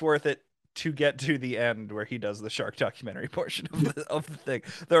 it's just worth it to get to the end where he does the shark documentary portion of the thing.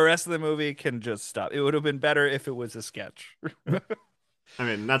 The rest of the movie can just stop. It would have been better if it was a sketch. I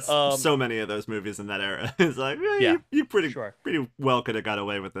mean, that's Um, so many of those movies in that era. It's like, Yeah, you pretty Sure. pretty well could have got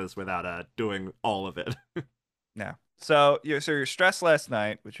away with this without doing all of it. No. So you're stressed last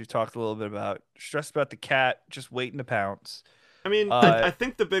night, which we talked a little bit about. Stressed about the cat just waiting to pounce. I mean, I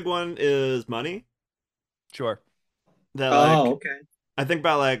think the big one is money. Sure. That Oh, like okay. I think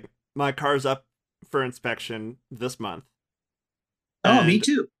about like my car's up for inspection this month. Oh, me and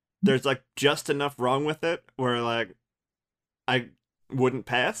too. There's like just enough wrong with it where like I wouldn't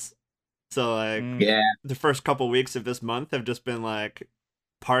pass. So like Mm. Yeah. the first couple weeks of this month have just been like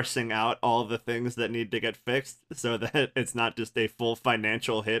parsing out all the things that need to get fixed so that it's not just a full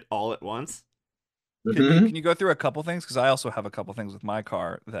financial hit all at once. Mhm. Can you go through a couple things? Because I also have a couple things with my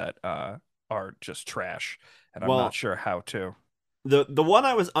car that are just trash, and I'm Well, not sure how to. The one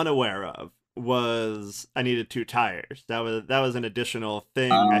I was unaware of was I needed 2 tires. That was an additional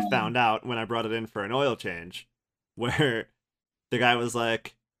thing I found out when I brought it in for an oil change, where the guy was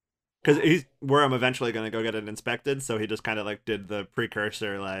like, because he's where I'm eventually going to go get it inspected, so he just kind of like did the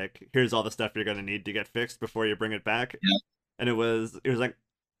precursor, like, here's all the stuff you're going to need to get fixed before you bring it back. Yeah. And it was like,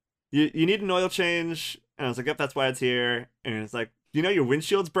 you need an oil change, and I was like, yep, that's why it's here. And it's like, you know your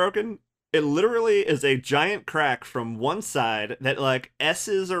windshield's broken? It literally is a giant crack from one side that like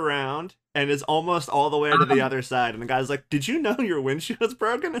S's around and is almost all the way to the other side. And the guy's like, did you know your windshield's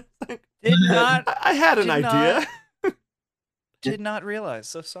broken? It's like, Did not I had an Did idea. did not realize.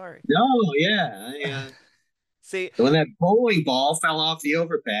 So sorry. No, yeah. See, When that bowling ball fell off the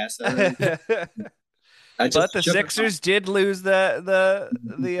overpass, I just but the shook it Sixers did lose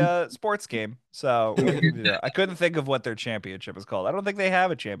the sports game, so you know, I couldn't think of what their championship is called. I don't think they have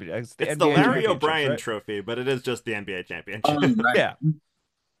a championship. It's the, It's the NBA Larry championships, O'Brien right? trophy, but it is just the NBA championship. off. Right. Yeah.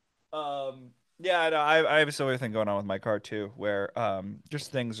 Yeah, no, I have a similar thing going on with my car too, where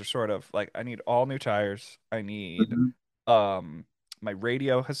just things are sort of like I need all new tires. I need Mhm. my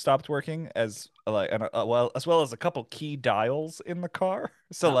radio has stopped working as well as a couple key dials in the car.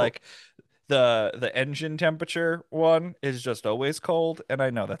 So Oh. like the engine temperature one is just always cold, and I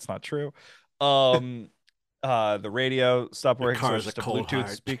know that's not true. The radio stopped Your working, so car's it's a just a cold Bluetooth heart.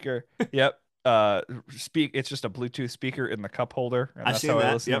 speaker. Yep. It's just a Bluetooth speaker in the cup holder, and I've that's seen how I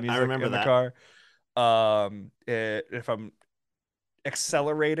that. listen Yep, to I music remember in the that. car. If I'm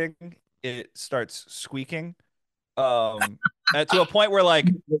accelerating, it starts squeaking. To a point where like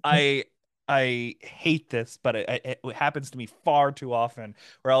I hate this, but it happens to me far too often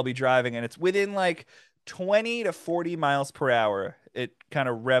where I'll be driving and it's within like 20 to 40 miles per hour. It kind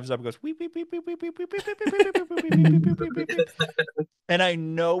of revs up and goes weep, weep, weep, weep, weep, weep, weep, weep, weep, weep, weep, weep, weep, weep, weep, weep, weep. And I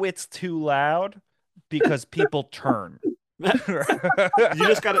know it's too loud because people turn. You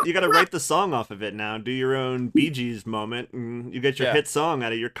just gotta write the song off of it now. Do your own Bee Gees moment, and you get your Yeah. hit song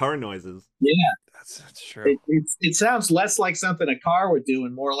out of your car noises. Yeah, That's true. it sounds less like something a car would do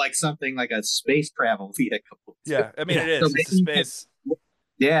and more like something like a space travel vehicle. Yeah, I mean Yeah. it So is. It's a maybe- space.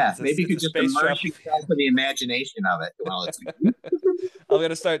 Yeah, It's a- maybe you could it's a just space immerse travel- yourself in the imagination of it. Well, it's I'm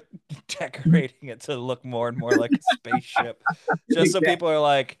gonna start decorating it to look more and more like a spaceship, just so Exactly. people are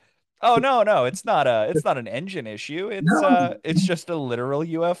like, "Oh no, it's not an engine issue. It's just a literal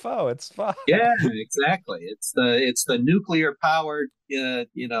UFO. It's fine." yeah, exactly. It's the nuclear powered, I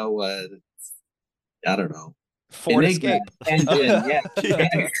don't know, Ford Enigma Escape. engine. Yeah.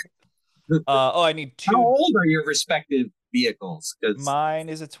 Yeah. I need How two. old are your respective vehicles? 'Cause- Mine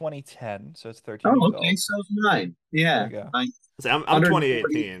is a 2010, so it's 13 oh, years okay, old. so's mine. Yeah, There you go. mine- See, I'm 140,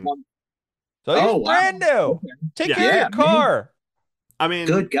 2018. So it's Oh, wow. brand new. Okay. Take Yeah. care of Yeah, your car. I mean,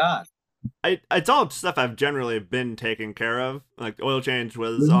 Good God. it's all stuff I've generally been taking care of. Like the oil change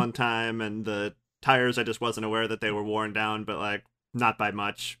was Mhm. on time, and the tires I just wasn't aware that they were worn down, but like not by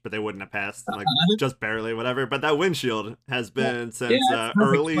much, but they wouldn't have passed, like just barely, whatever. But that windshield has been since Yeah,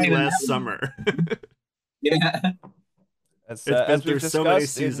 perfect early plan in last that summer. Yeah. As, It's been as through we've so many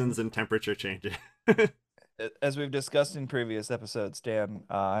discussed in- seasons and temperature changes. as we've discussed in previous episodes, Dan,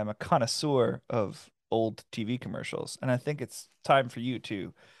 I'm a connoisseur of old TV commercials, and I think it's time for you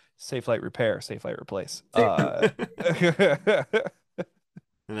to Safe Light Repair, Safe Light Replace.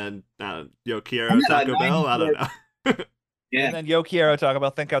 And then Yo Quiero Yeah, Taco Bell. I don't 94. know. Yeah. And then Yo Quiero talk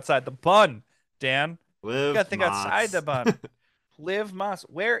about think outside the bun, Dan. Live You gotta think outside the Moss. bun. Liv Moss,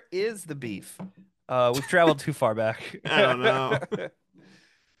 where is the beef? We've traveled too far back. I don't know.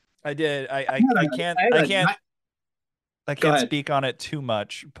 I did. I can't. had I a can't. ni- I Go can't ahead. speak on it too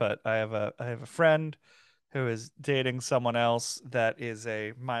much, but I have a friend who is dating someone else that is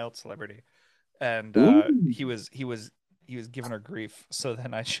a mild celebrity, and Ooh. he was giving her grief. So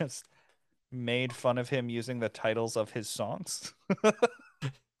then I just made fun of him using the titles of his songs.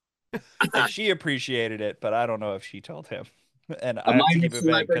 And she appreciated it, but I don't know if she told him. And I A have to minor keep it vague 'cause,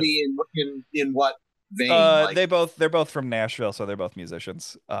 celebrity in what vein? Like, they're both from Nashville, so they're both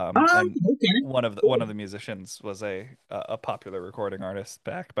musicians. And okay. one of the musicians was a popular recording artist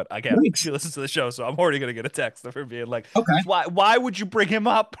back, but again, Nice. she listens to the show, so I'm already gonna get a text of her being like, Okay. why would you bring him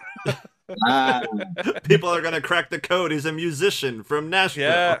up? People are gonna crack the code. He's a musician from Nashville.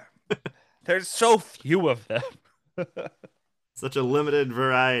 Yeah, there's so few of them. Such a limited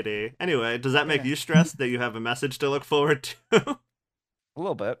variety. Anyway, does that make Yeah. you stressed that you have a message to look forward to? A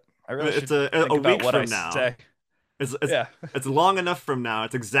little bit. I really It's should a think about week what from I now. say. It's Yeah. it's long enough from now.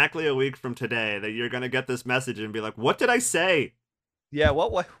 It's exactly a week from today that you're gonna get this message and be like, "What did I say?" Yeah,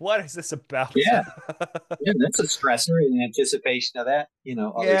 what is this about? Yeah. Yeah, that's a stressor in anticipation of that.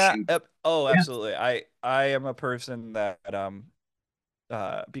 Other Yeah. shoots. Oh, Yeah. absolutely. I am a person that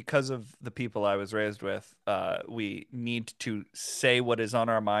because of the people I was raised with, we need to say what is on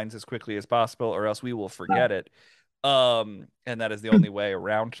our minds as quickly as possible, or else we will forget it. And that is the only way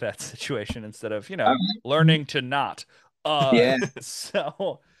around that situation instead of, All right. learning to not. Yeah.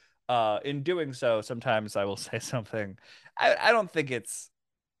 So, in doing so, sometimes I will say something. I don't think it's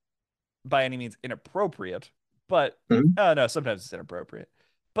by any means inappropriate, but Mhm. no, sometimes it's inappropriate.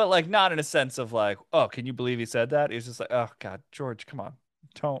 But like not in a sense of like, oh, can you believe he said that? It's just like, oh God, George, come on,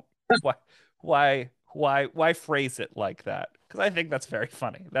 don't why phrase it like that? Because I think that's very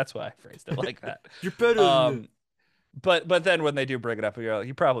funny. That's why I phrased it like that. You're better than But then when they do bring it up,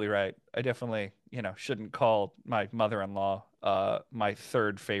 you're probably right. I definitely shouldn't call my mother-in-law my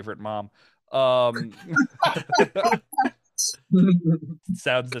third favorite mom.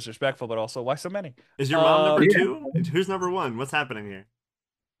 Sounds disrespectful, but also why so many? Is your mom number Yeah. 2? Who's number 1? What's happening here?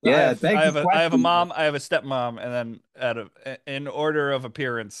 Yeah, I have, thank I you have a for I have a asking. mom, I have a stepmom, and then in order of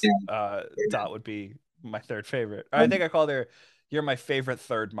appearance, Dot would be my third favorite. I think I called her, "You're my favorite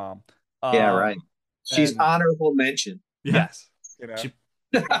third mom." Yeah, right. She's and- honorable mention. Yeah. Yes, She-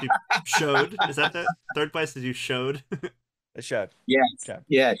 You showed. Is that the third place that you showed? it should. Yes. Okay.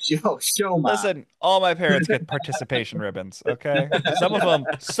 Yeah, show mom. Listen, all my parents get participation ribbons. Okay, some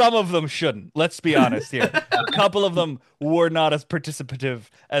of them shouldn't. Let's be honest here. A couple of them were not as participative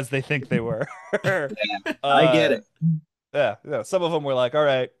as they think they were. I get it. Yeah. Some of them were like, "All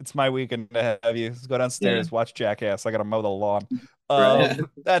right, it's my weekend to have you. Let's go downstairs, watch Jackass. I gotta mow the lawn." Right.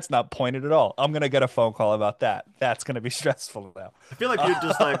 That's not pointed at all. I'm gonna get a phone call about that. That's gonna be stressful now. I feel like you're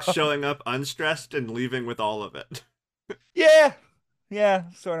just like showing up unstressed and leaving with all of it. Yeah,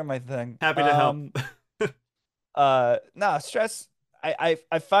 sort of my thing. Happy to help. No, stress. I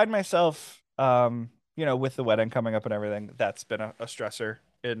find myself, with the wedding coming up and everything, that's been a stressor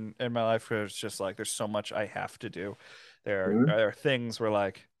in my life. Where it's just like there's so much I have to do There are things where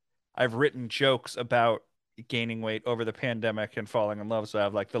like I've written jokes about gaining weight over the pandemic and falling in love. So I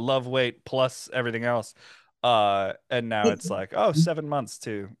have like the love weight plus everything else. And now it's like, oh, 7 months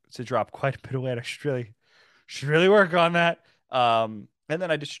to drop quite a bit of weight. I should really work on that. And then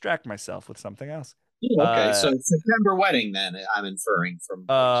I distract myself with something else. Okay, so September wedding then I'm inferring from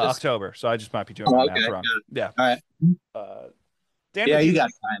just... October. So I just might be doing my math wrong. Yeah. All right. Dan, yeah, you got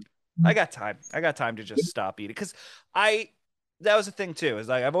time. I got time. I got time to just stop eating because that was the thing too, is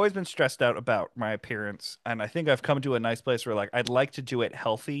like I've always been stressed out about my appearance, and I think I've come to a nice place where like I'd like to do it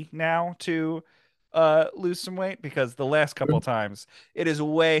healthy now to lose some weight, because the last couple of times it is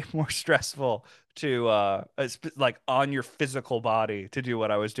way more stressful to like on your physical body to do what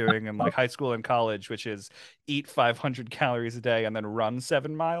I was doing in like high school and college, which is eat 500 calories a day and then run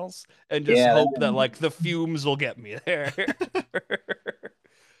 7 miles and just hope that like the fumes will get me there.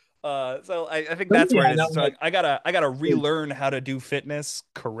 So I think that's where it is. So I gotta relearn how to do fitness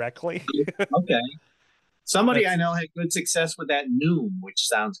correctly. Okay. Somebody I know had good success with that Noom, which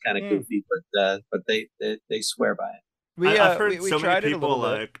sounds kind of goofy, but they swear by it. I've heard so many people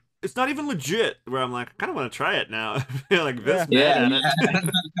like it's not even legit. Where I'm like, I kind of want to try it now. I feel like this man at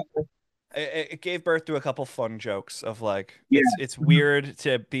it. It gave birth to a couple fun jokes of like it's weird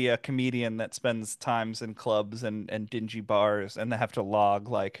to be a comedian that spends times in clubs and dingy bars and have to log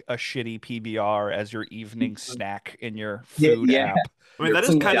like a shitty PBR as your evening snack in your food app. I mean, that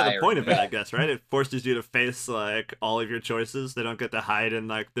is kind of the point of it, I guess, right? It forces you to face like all of your choices. They don't get to hide in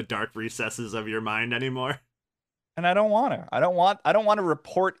like the dark recesses of your mind anymore. And I don't want to. I don't want to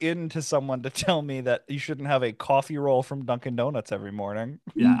report in to someone to tell me that you shouldn't have a coffee roll from Dunkin' Donuts every morning.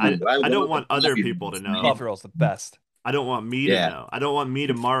 Yeah, I don't want other people to know. Coffee roll's the best. I don't want me to know. I don't want me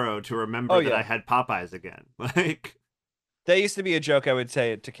tomorrow to remember that I had Popeyes again. Like, that used to be a joke I would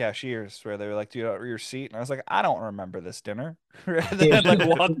say to cashiers where they were like, "Do you have your receipt?" And I was like, "I don't remember this dinner." And then I'd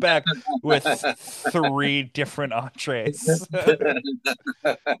like walk back with 3 different entrees.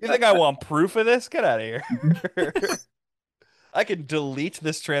 You think I want proof of this? Get out of here. I can delete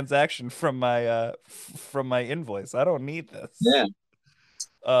this transaction from my invoice. I don't need this. Yeah.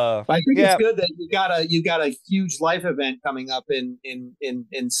 I think it's good that you got a huge life event coming up in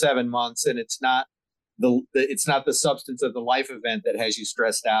 7 months, and it's not the substance of the life event that has you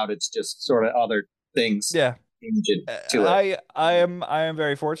stressed out. It's just sort of other things. Yeah. To it. I am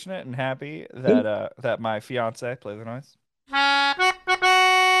very fortunate and happy that that my fiance, play the noise.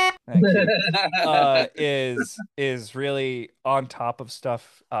 Thank you. Is really on top of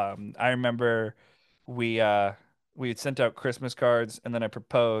stuff. I remember we had sent out Christmas cards, and then I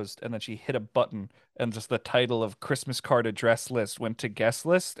proposed, and then she hit a button, and just the title of Christmas card address list went to guest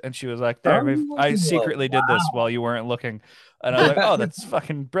list, and she was like, "There, I secretly did this while you weren't looking," and I was like, "Oh, that's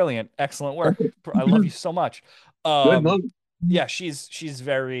fucking brilliant, excellent work. I love you so much." Yeah, she's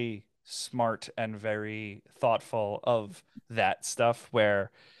very smart and very thoughtful of that stuff.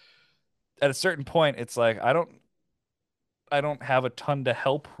 Where at a certain point, it's like I don't have a ton to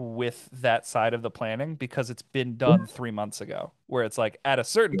help with that side of the planning because it's been done 3 months ago, where it's like at a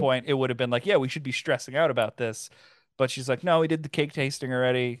certain point it would have been like, yeah, we should be stressing out about this. But she's like, no, we did the cake tasting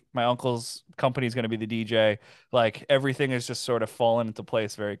already. My uncle's company is going to be the DJ. Like everything is just sort of fallen into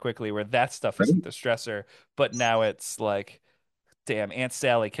place very quickly, where that stuff isn't the stressor. But now it's like, damn, Aunt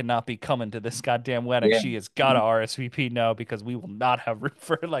Sally cannot be coming to this goddamn wedding. She has got to RSVP now because we will not have room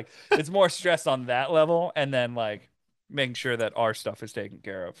for like, it's more stress on that level. And then like, making sure that our stuff is taken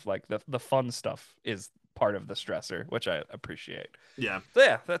care of. Like the fun stuff is part of the stressor, which I appreciate. Yeah. So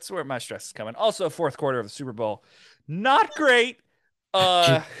yeah, that's where my stress is coming. Also, 4th quarter of the Super Bowl. Not great.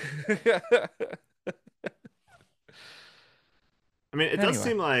 I mean, it does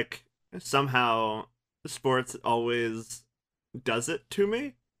seem like somehow sports always does it to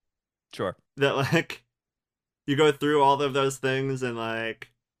me. Sure. That like you go through all of those things and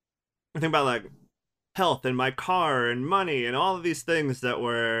like I think about like health and my car and money and all of these things that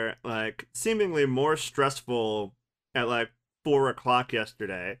were like seemingly more stressful at like 4 o'clock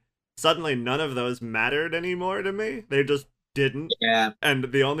yesterday. Suddenly none of those mattered anymore to me. They just didn't. Yeah.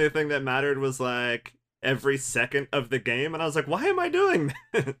 And the only thing that mattered was like every second of the game. And I was like, why am I doing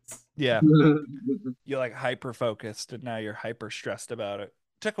this? Yeah. You're like hyper focused and now you're hyper stressed about it.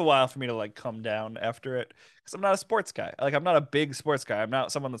 Took a while for me to like come down after it because I'm not a sports guy. Like I'm not a big sports guy. I'm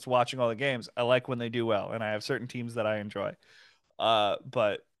not someone that's watching all the games. I like when they do well, and I have certain teams that I enjoy.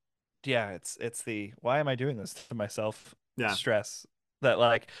 But yeah, it's the why am I doing this to myself? Yeah. Stress that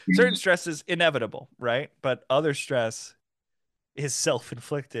like certain stress is inevitable, right? But other stress is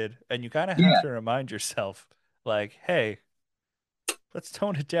self-inflicted, and you kind of have to remind yourself, like, hey, let's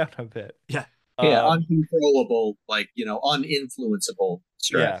tone it down a bit. Yeah. Yeah, Um, uncontrollable, like, uninfluenceable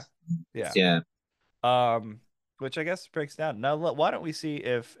stress. yeah. Yeah. Which I guess breaks down. Now, why don't we see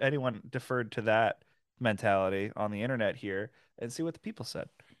if anyone deferred to that mentality on the internet here and see what the people said.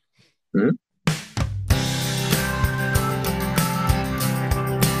 Mhm.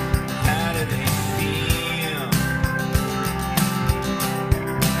 How do they feel?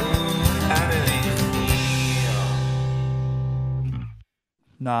 Ooh, how do they feel?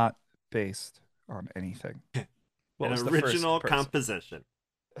 Not based on anything. What An was the original first person? composition.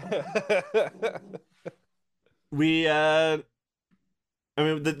 We I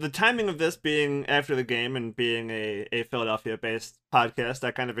mean, the timing of this being after the game and being a Philadelphia-based podcast,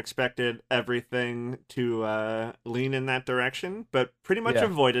 I kind of expected everything to lean in that direction, but pretty much Yeah.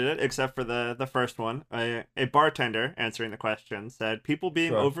 avoided it, except for the first one. A bartender answering the question said, people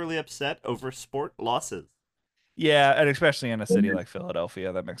being Sure. overly upset over sport losses. Yeah, and especially in a city like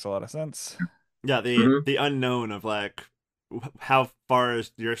Philadelphia, that makes a lot of sense. Yeah, Mhm. the unknown of, like, how far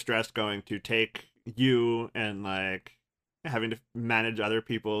is your stress going to take you, and, like, having to manage other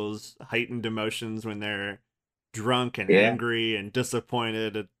people's heightened emotions when they're drunk and Yeah. angry and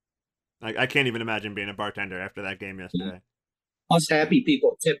disappointed. I can't even imagine being a bartender after that game yesterday. Plus, happy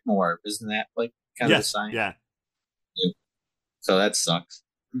people tip more. Isn't that like kind of the Yes, sign? yeah. So that sucks.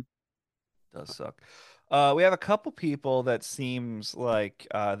 Does suck. We have a couple people that seems like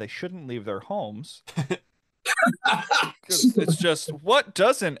they shouldn't leave their homes. 'Cause it's just what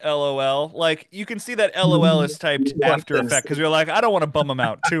doesn't LOL? Like you can see that LOL is typed What after does- effect because you're like, I don't want to bum them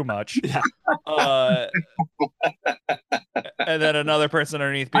out too much. Yeah. And then another person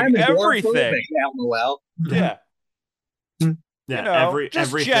underneath I'm being agoraphobic, everything. LOL. Yeah. Yeah, You know, just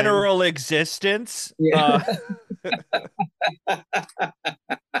everything. general existence. Yeah.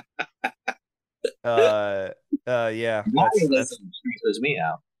 Yeah. Nihilism stresses me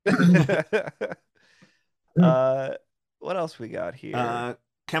out. What else we got here?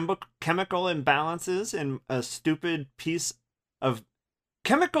 Chemical imbalances in a stupid piece of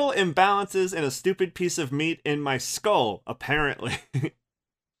chemical imbalances in a stupid piece of meat in my skull, apparently.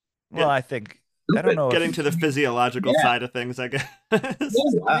 Well, I think I don't know. Getting if to the physiological Yeah. side of things, I guess.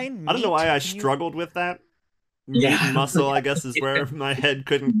 Explain I don't know meat. why I Can you- struggled with that. Yeah. Meat and muscle, I guess, is where my head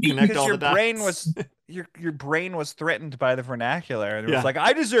couldn't connect Because all your the dots. brain was your brain was threatened by the vernacular, and it Yeah. was like,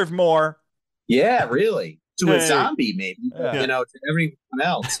 I deserve more. Yeah, really. To a Hey. zombie, maybe. But, Yeah. to everyone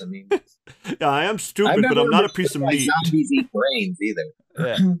else. I mean, Yeah, I am I've stupid, but never I'm not a understood piece of why meat. Zombies eat brains either.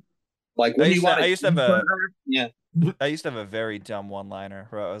 Yeah. Like when I you used to- want I used to have a- yeah. I used to have a very dumb one-liner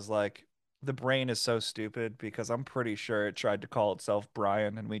where I was like, the brain is so stupid because I'm pretty sure it tried to call itself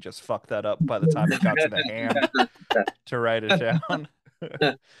Brian, and we just fucked that up by the time it got to the hand to write it down.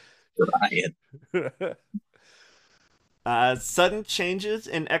 Brian. Sudden changes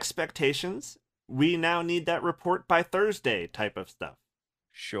in expectations. We now need that report by Thursday type of stuff.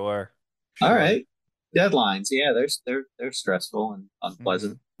 Sure. All right. Deadlines. Yeah, they're stressful and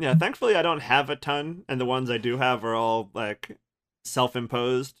unpleasant. Yeah, thankfully I don't have a ton, and the ones I do have are all, like,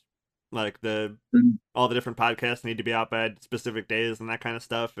 self-imposed. Like all the different podcasts need to be out by specific days and that kind of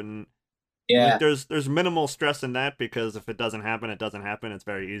stuff. And Yeah. like, there's minimal stress in that, because if it doesn't happen, it doesn't happen. It's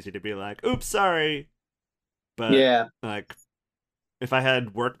very easy to be like, oops, sorry. But Yeah. like, if I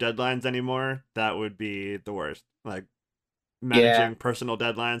had work deadlines anymore, that would be the worst. Like, managing personal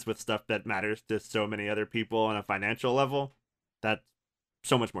deadlines with stuff that matters to so many other people on a financial level, that's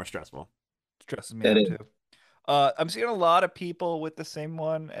so much more stressful. Stresses me That out is. too. I'm seeing a lot of people with the same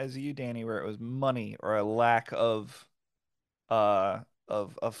one as you, Danny, where it was money or a lack of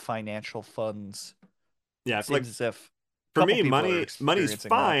financial funds. Yeah, It it's like, seems as if for couple me, people are money's experiencing that.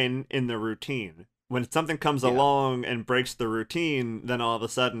 fine in the routine. When something comes Yeah. along and breaks the routine, then all of a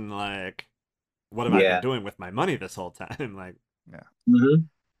sudden, like, what have I Yeah. been doing with my money this whole time? Like, Mhm.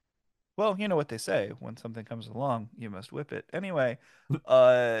 Well, you know what they say: when something comes along, you must whip it. Anyway,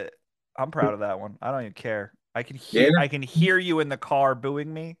 I'm proud of that one. I don't even care. I can hear you in the car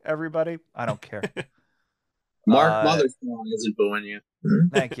booing me, everybody. I don't care. Mark Motherstrong isn't booing you.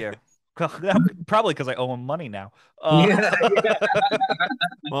 Thank you. Probably because I owe him money now. Yeah.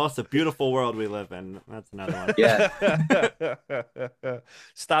 well, it's a beautiful world we live in. That's another one. Yeah.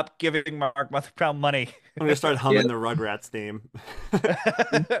 Stop giving Mark Motherpound money. I'm gonna start humming Yeah. the Rugrats theme.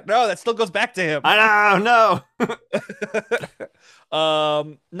 No, that still goes back to him. I know,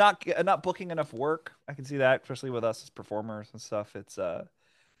 no. Not booking enough work. I can see that, especially with us as performers and stuff. It's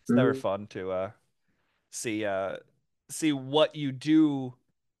never fun to see what you do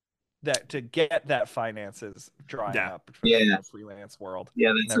to get that finances drying Yeah. up, especially in Yeah. the freelance world.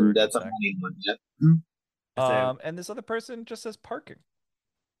 Yeah, Never a that's good a thing. funny one. Yeah. Same. And this other person just says parking.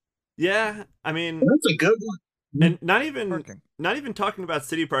 Yeah, I mean, That's a good one. and not even Parking. talking about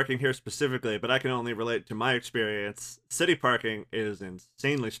city parking here specifically, but I can only relate to my experience. City parking is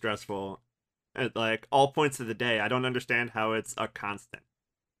insanely stressful at like all points of the day. I don't understand how it's a constant.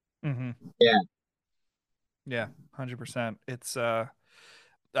 Mm-hmm. Yeah. Yeah, 100%. It's I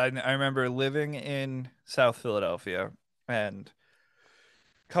remember living in South Philadelphia and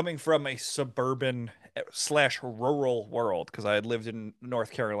coming from a suburban / rural world because I had lived in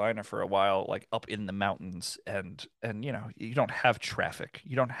North Carolina for a while, like up in the mountains, and you know, you don't have traffic,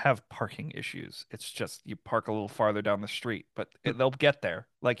 you don't have parking issues. It's just you park a little farther down the street, but they'll get there.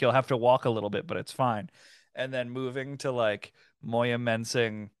 Like you'll have to walk a little bit, but it's fine. And then moving to like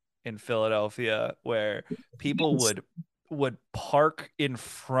Moyamensing in Philadelphia, where people would park in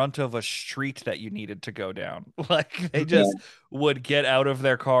front of a street that you needed to go down. Like they just would get out of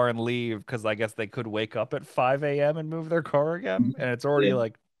their car and leave because I guess they could wake up at 5 a.m. and move their car again. And it's already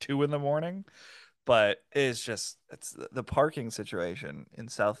like 2 a.m. But it's the parking situation in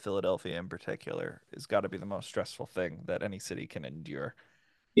South Philadelphia in particular has got to be the most stressful thing that any city can endure.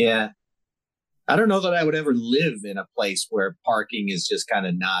 Yeah. I don't know that I would ever live in a place where parking is just kind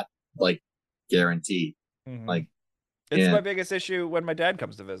of not like guaranteed. Mhm. Like, It's my biggest issue when my dad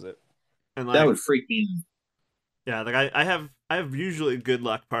comes to visit. And that like, would freak me out. yeah, like I have usually good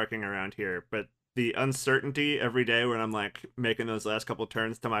luck parking around here, but the uncertainty every day when I'm like making those last couple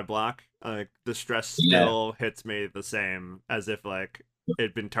turns to my block, like the stress still hits me the same as if like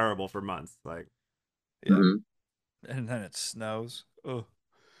it'd been terrible for months. Like, Yeah. Mhm. And then it snows. Oh.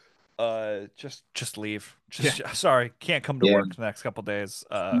 Just leave. Sorry, can't come to Yeah. work the next couple days.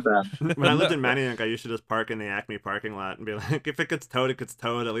 when I lived in Manayunk, I used to just park in the Acme parking lot and be like, if it gets towed, it gets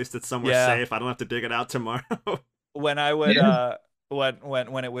towed. At least it's somewhere Yeah. safe. I don't have to dig it out tomorrow. When I would Yeah.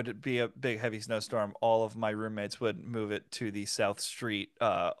 when it would be a big heavy snowstorm, all of my roommates would move it to the South Street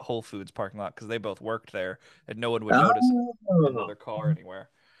Whole Foods parking lot because they both worked there and no one would notice another car anywhere.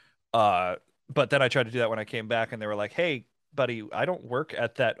 But then I tried to do that when I came back and they were like, "Hey, buddy, I don't work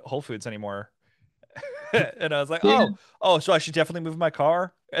at that Whole Foods anymore." And I was like, Yeah. oh, so I should definitely move my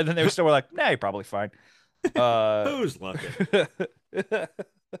car. And then they still were like, "Nah, you're probably fine." Who's looking?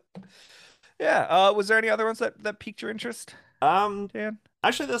 Yeah. Was there any other ones that piqued your interest, Dan?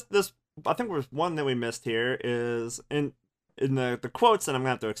 Actually, this I think was one that we missed here is in the quotes, and I'm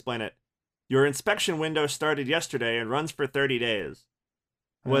gonna have to explain it. Your inspection window started yesterday and runs for 30 days.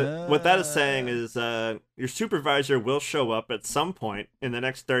 What that is saying is your supervisor will show up at some point in the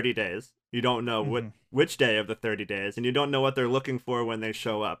next 30 days. You don't know which day of the 30 days, and you don't know what they're looking for when they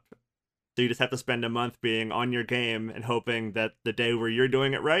show up. So you just have to spend a month being on your game and hoping that the day where you're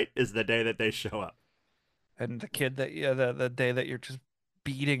doing it right is the day that they show up. And the kid that the day that you're just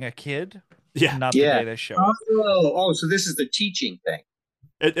beating a kid, Yeah, not the day they show up. Oh, so this is the teaching thing.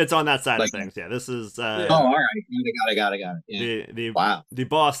 it's on that side Like- of things. Yeah, this is Oh, all right. Got it. Yeah. the Wow. the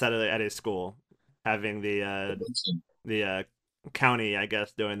boss at a school having the county, I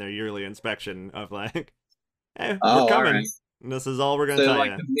guess, doing their yearly inspection of like, hey, Oh, we're coming. all right. And this is all we're gonna So tell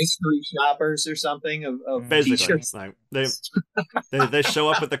like you. the mystery shoppers or something of Basically, teachers. like they show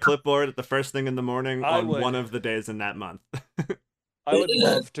up with the clipboard at the first thing in the morning I on would- one of the days in that month. I would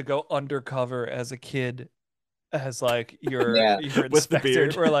love to go undercover as a kid, as like your With the inspector,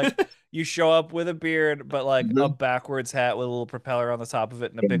 beard. or like you show up with a beard, but like a Mhm. backwards hat with a little propeller on the top of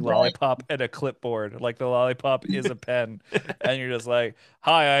it and a big Right. lollipop and a clipboard. Like the lollipop is a pen, and you're just like,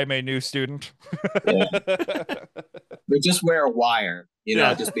 "Hi, I'm a new student." They just wear a wire,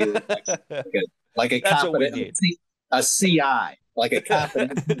 Yeah. just be like a That's what we competent a CI, like a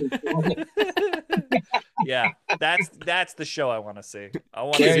competent. Yeah, that's the show I want to see. I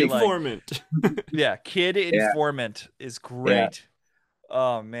want to Kid see Kid like, informant. yeah, Kid Yeah. Informant is great.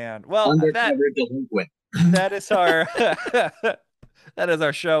 Oh man, well that Undercover delinquent. that is our that is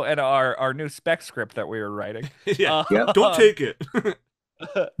our show and our new spec script that we were writing. Yeah, Yep. don't take it.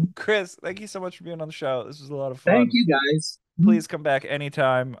 Chris, thank you so much for being on the show. This was a lot of fun. Thank you guys. Please come back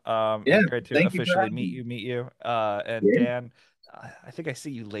anytime. Yeah, It's great to thank you for officially having me. meet you. And Yeah. Dan, I think I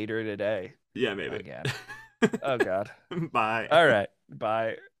see you later today. Yeah, maybe. Again. Oh God. Bye. All right.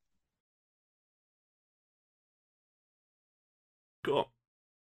 Bye. Cool.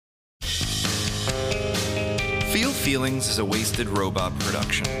 Feel Feelings is a Wasted Robot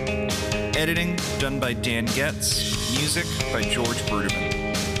production. Editing done by Dan Getz. Music by George Bruderman.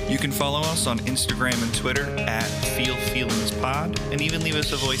 You can follow us on Instagram and Twitter at FeelFeelingsPod, and even leave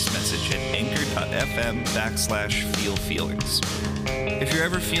us a voice message at anchor.fm/feelfeelings. If you're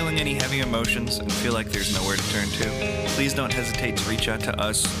ever feeling any heavy emotions and feel like there's nowhere to turn to, please don't hesitate to reach out to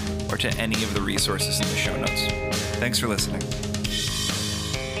us or to any of the resources in the show notes. Thanks for listening.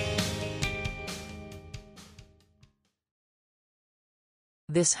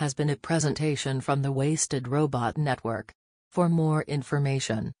 This has been a presentation from the Wasted Robot Network. For more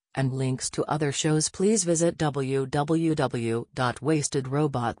information and links to other shows, please visit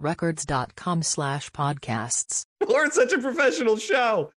www.wastedrobotrecords.com/podcasts. We're such a professional show.